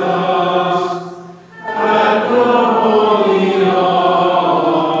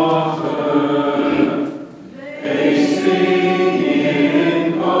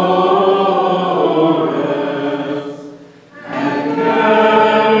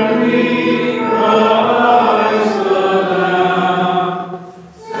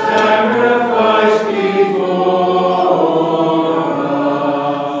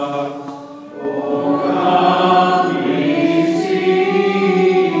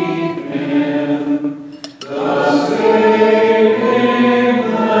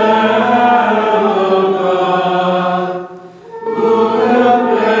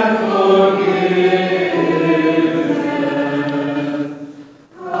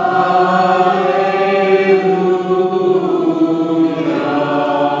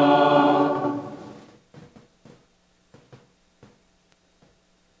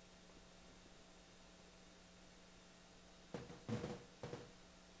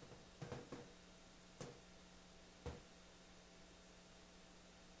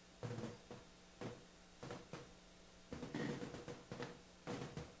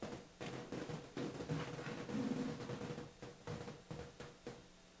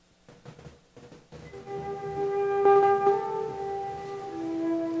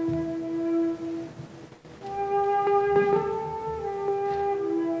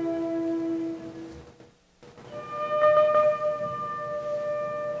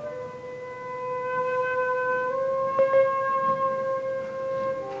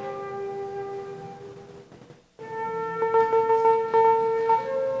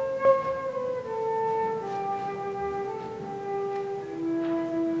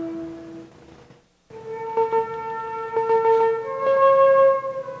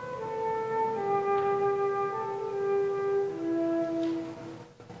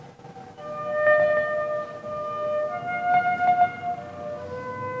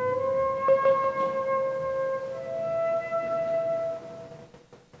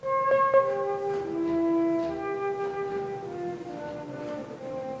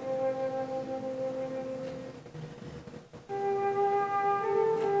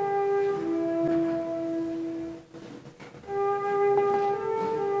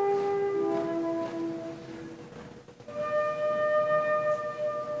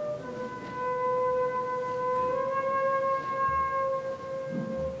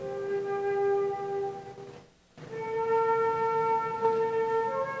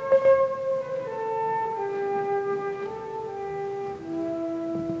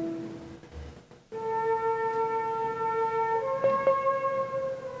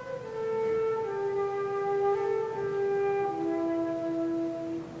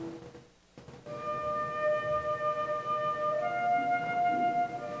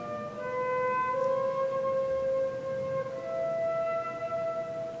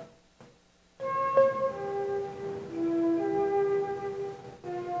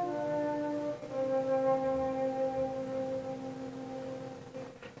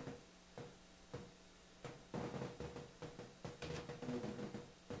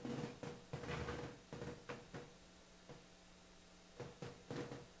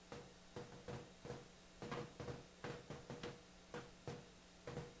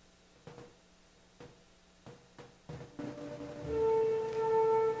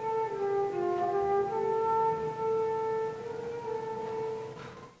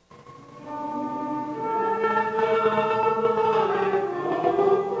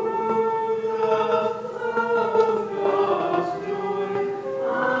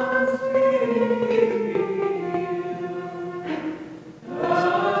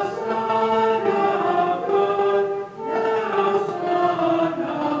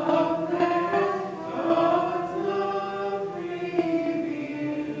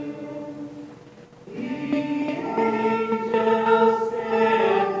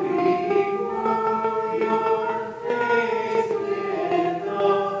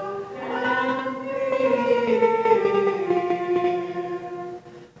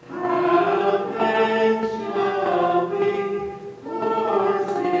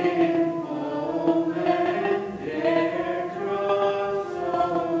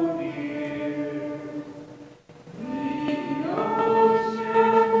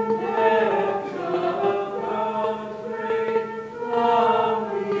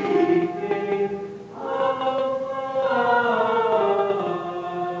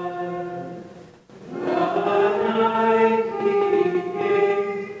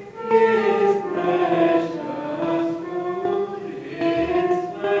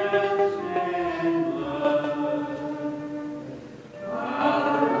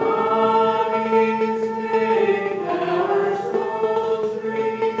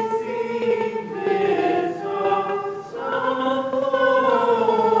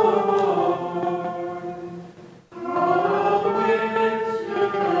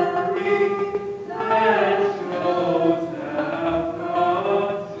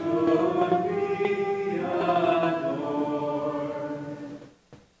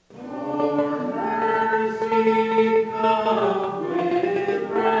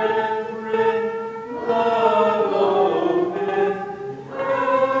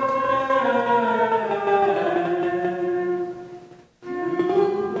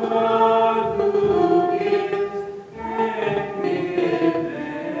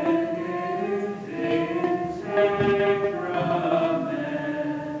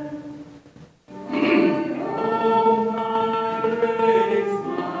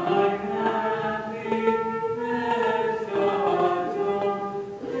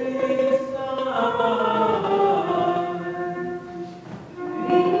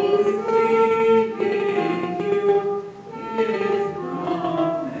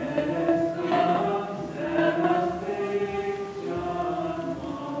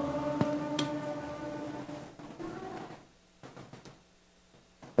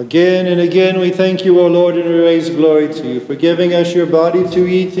Again and again we thank you, O Lord, and we raise glory to you for giving us your body to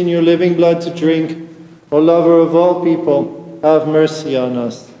eat and your living blood to drink. O lover of all people, have mercy on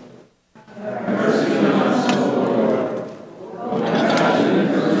us. Have mercy on us, O Lord. O compassion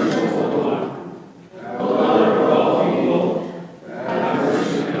and merciful one, O lover of all people, have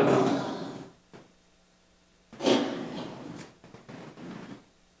mercy on us.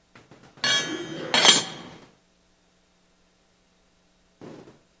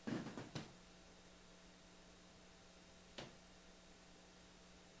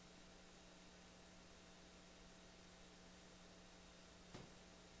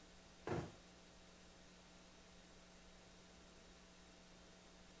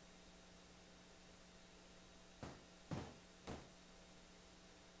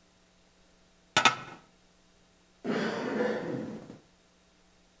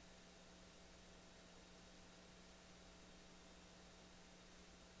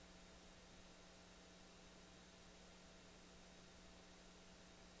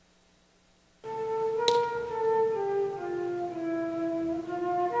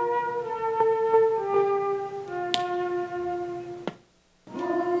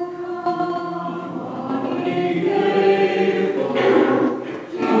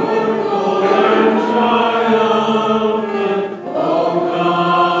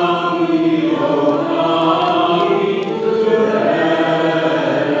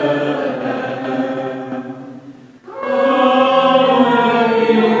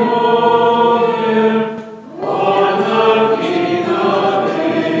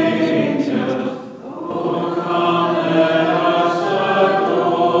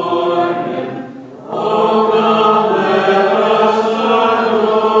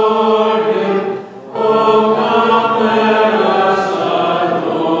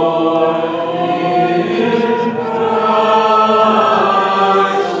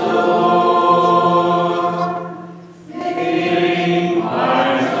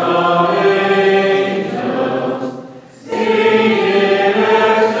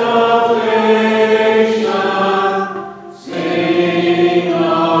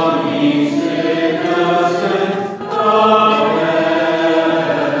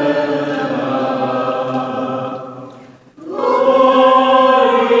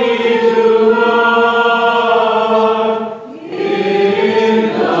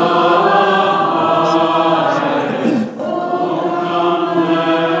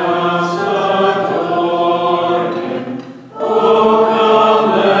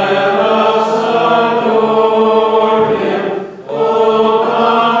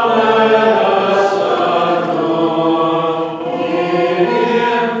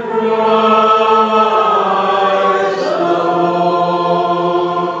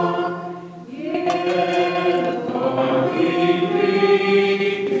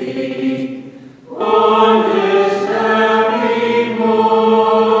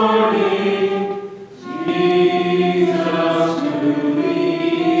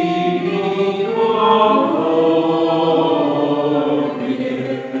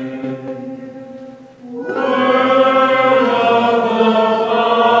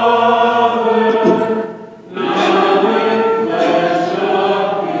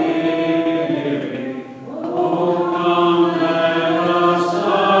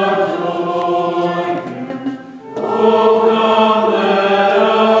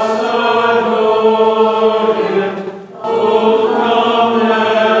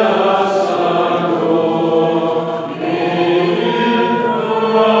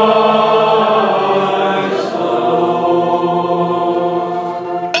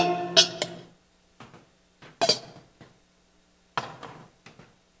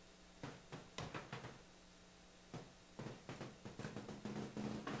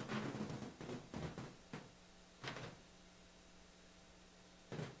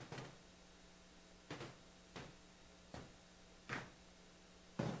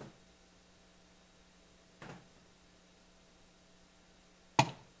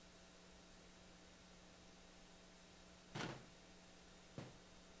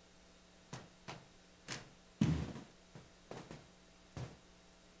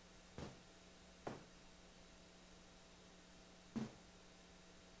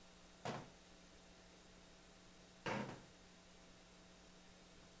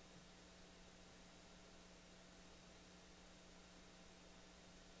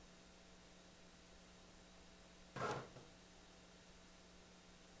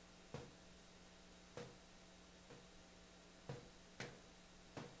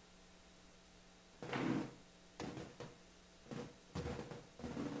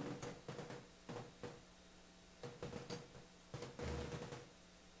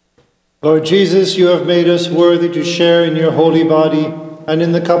 Lord Jesus, you have made us worthy to share in your holy body and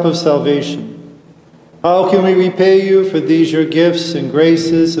in the cup of salvation. How can we repay you for these your gifts and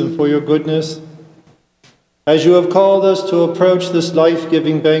graces and for your goodness? As you have called us to approach this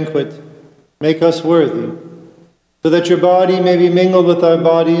life-giving banquet, make us worthy, so that your body may be mingled with our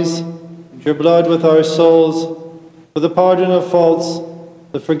bodies, and your blood with our souls, for the pardon of faults,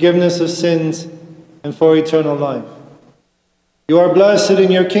 the forgiveness of sins, and for eternal life. You are blessed,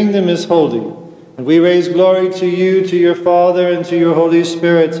 and your kingdom is holy, and we raise glory to you, to your Father, and to your Holy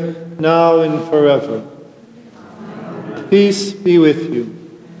Spirit, now and forever. Peace be with you.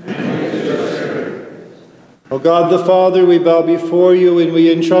 O God the Father, we bow before you and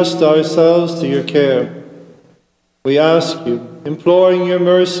we entrust ourselves to your care. We ask you, imploring your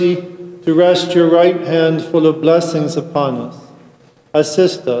mercy, to rest your right hand full of blessings upon us.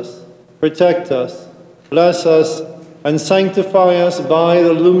 Assist us, protect us, bless us, and sanctify us by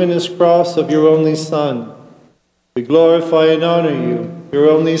the luminous cross of your only Son. We glorify and honor you, your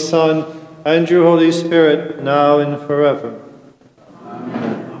only Son, and your Holy Spirit, now and forever.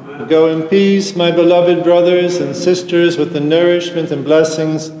 Amen. Go in peace, my beloved brothers and sisters, with the nourishment and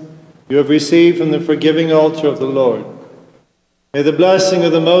blessings you have received from the forgiving altar of the Lord. May the blessing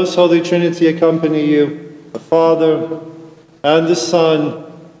of the Most Holy Trinity accompany you, the Father, and the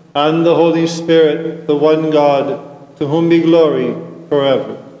Son, and the Holy Spirit, the one God, to whom be glory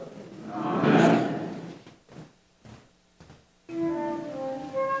forever.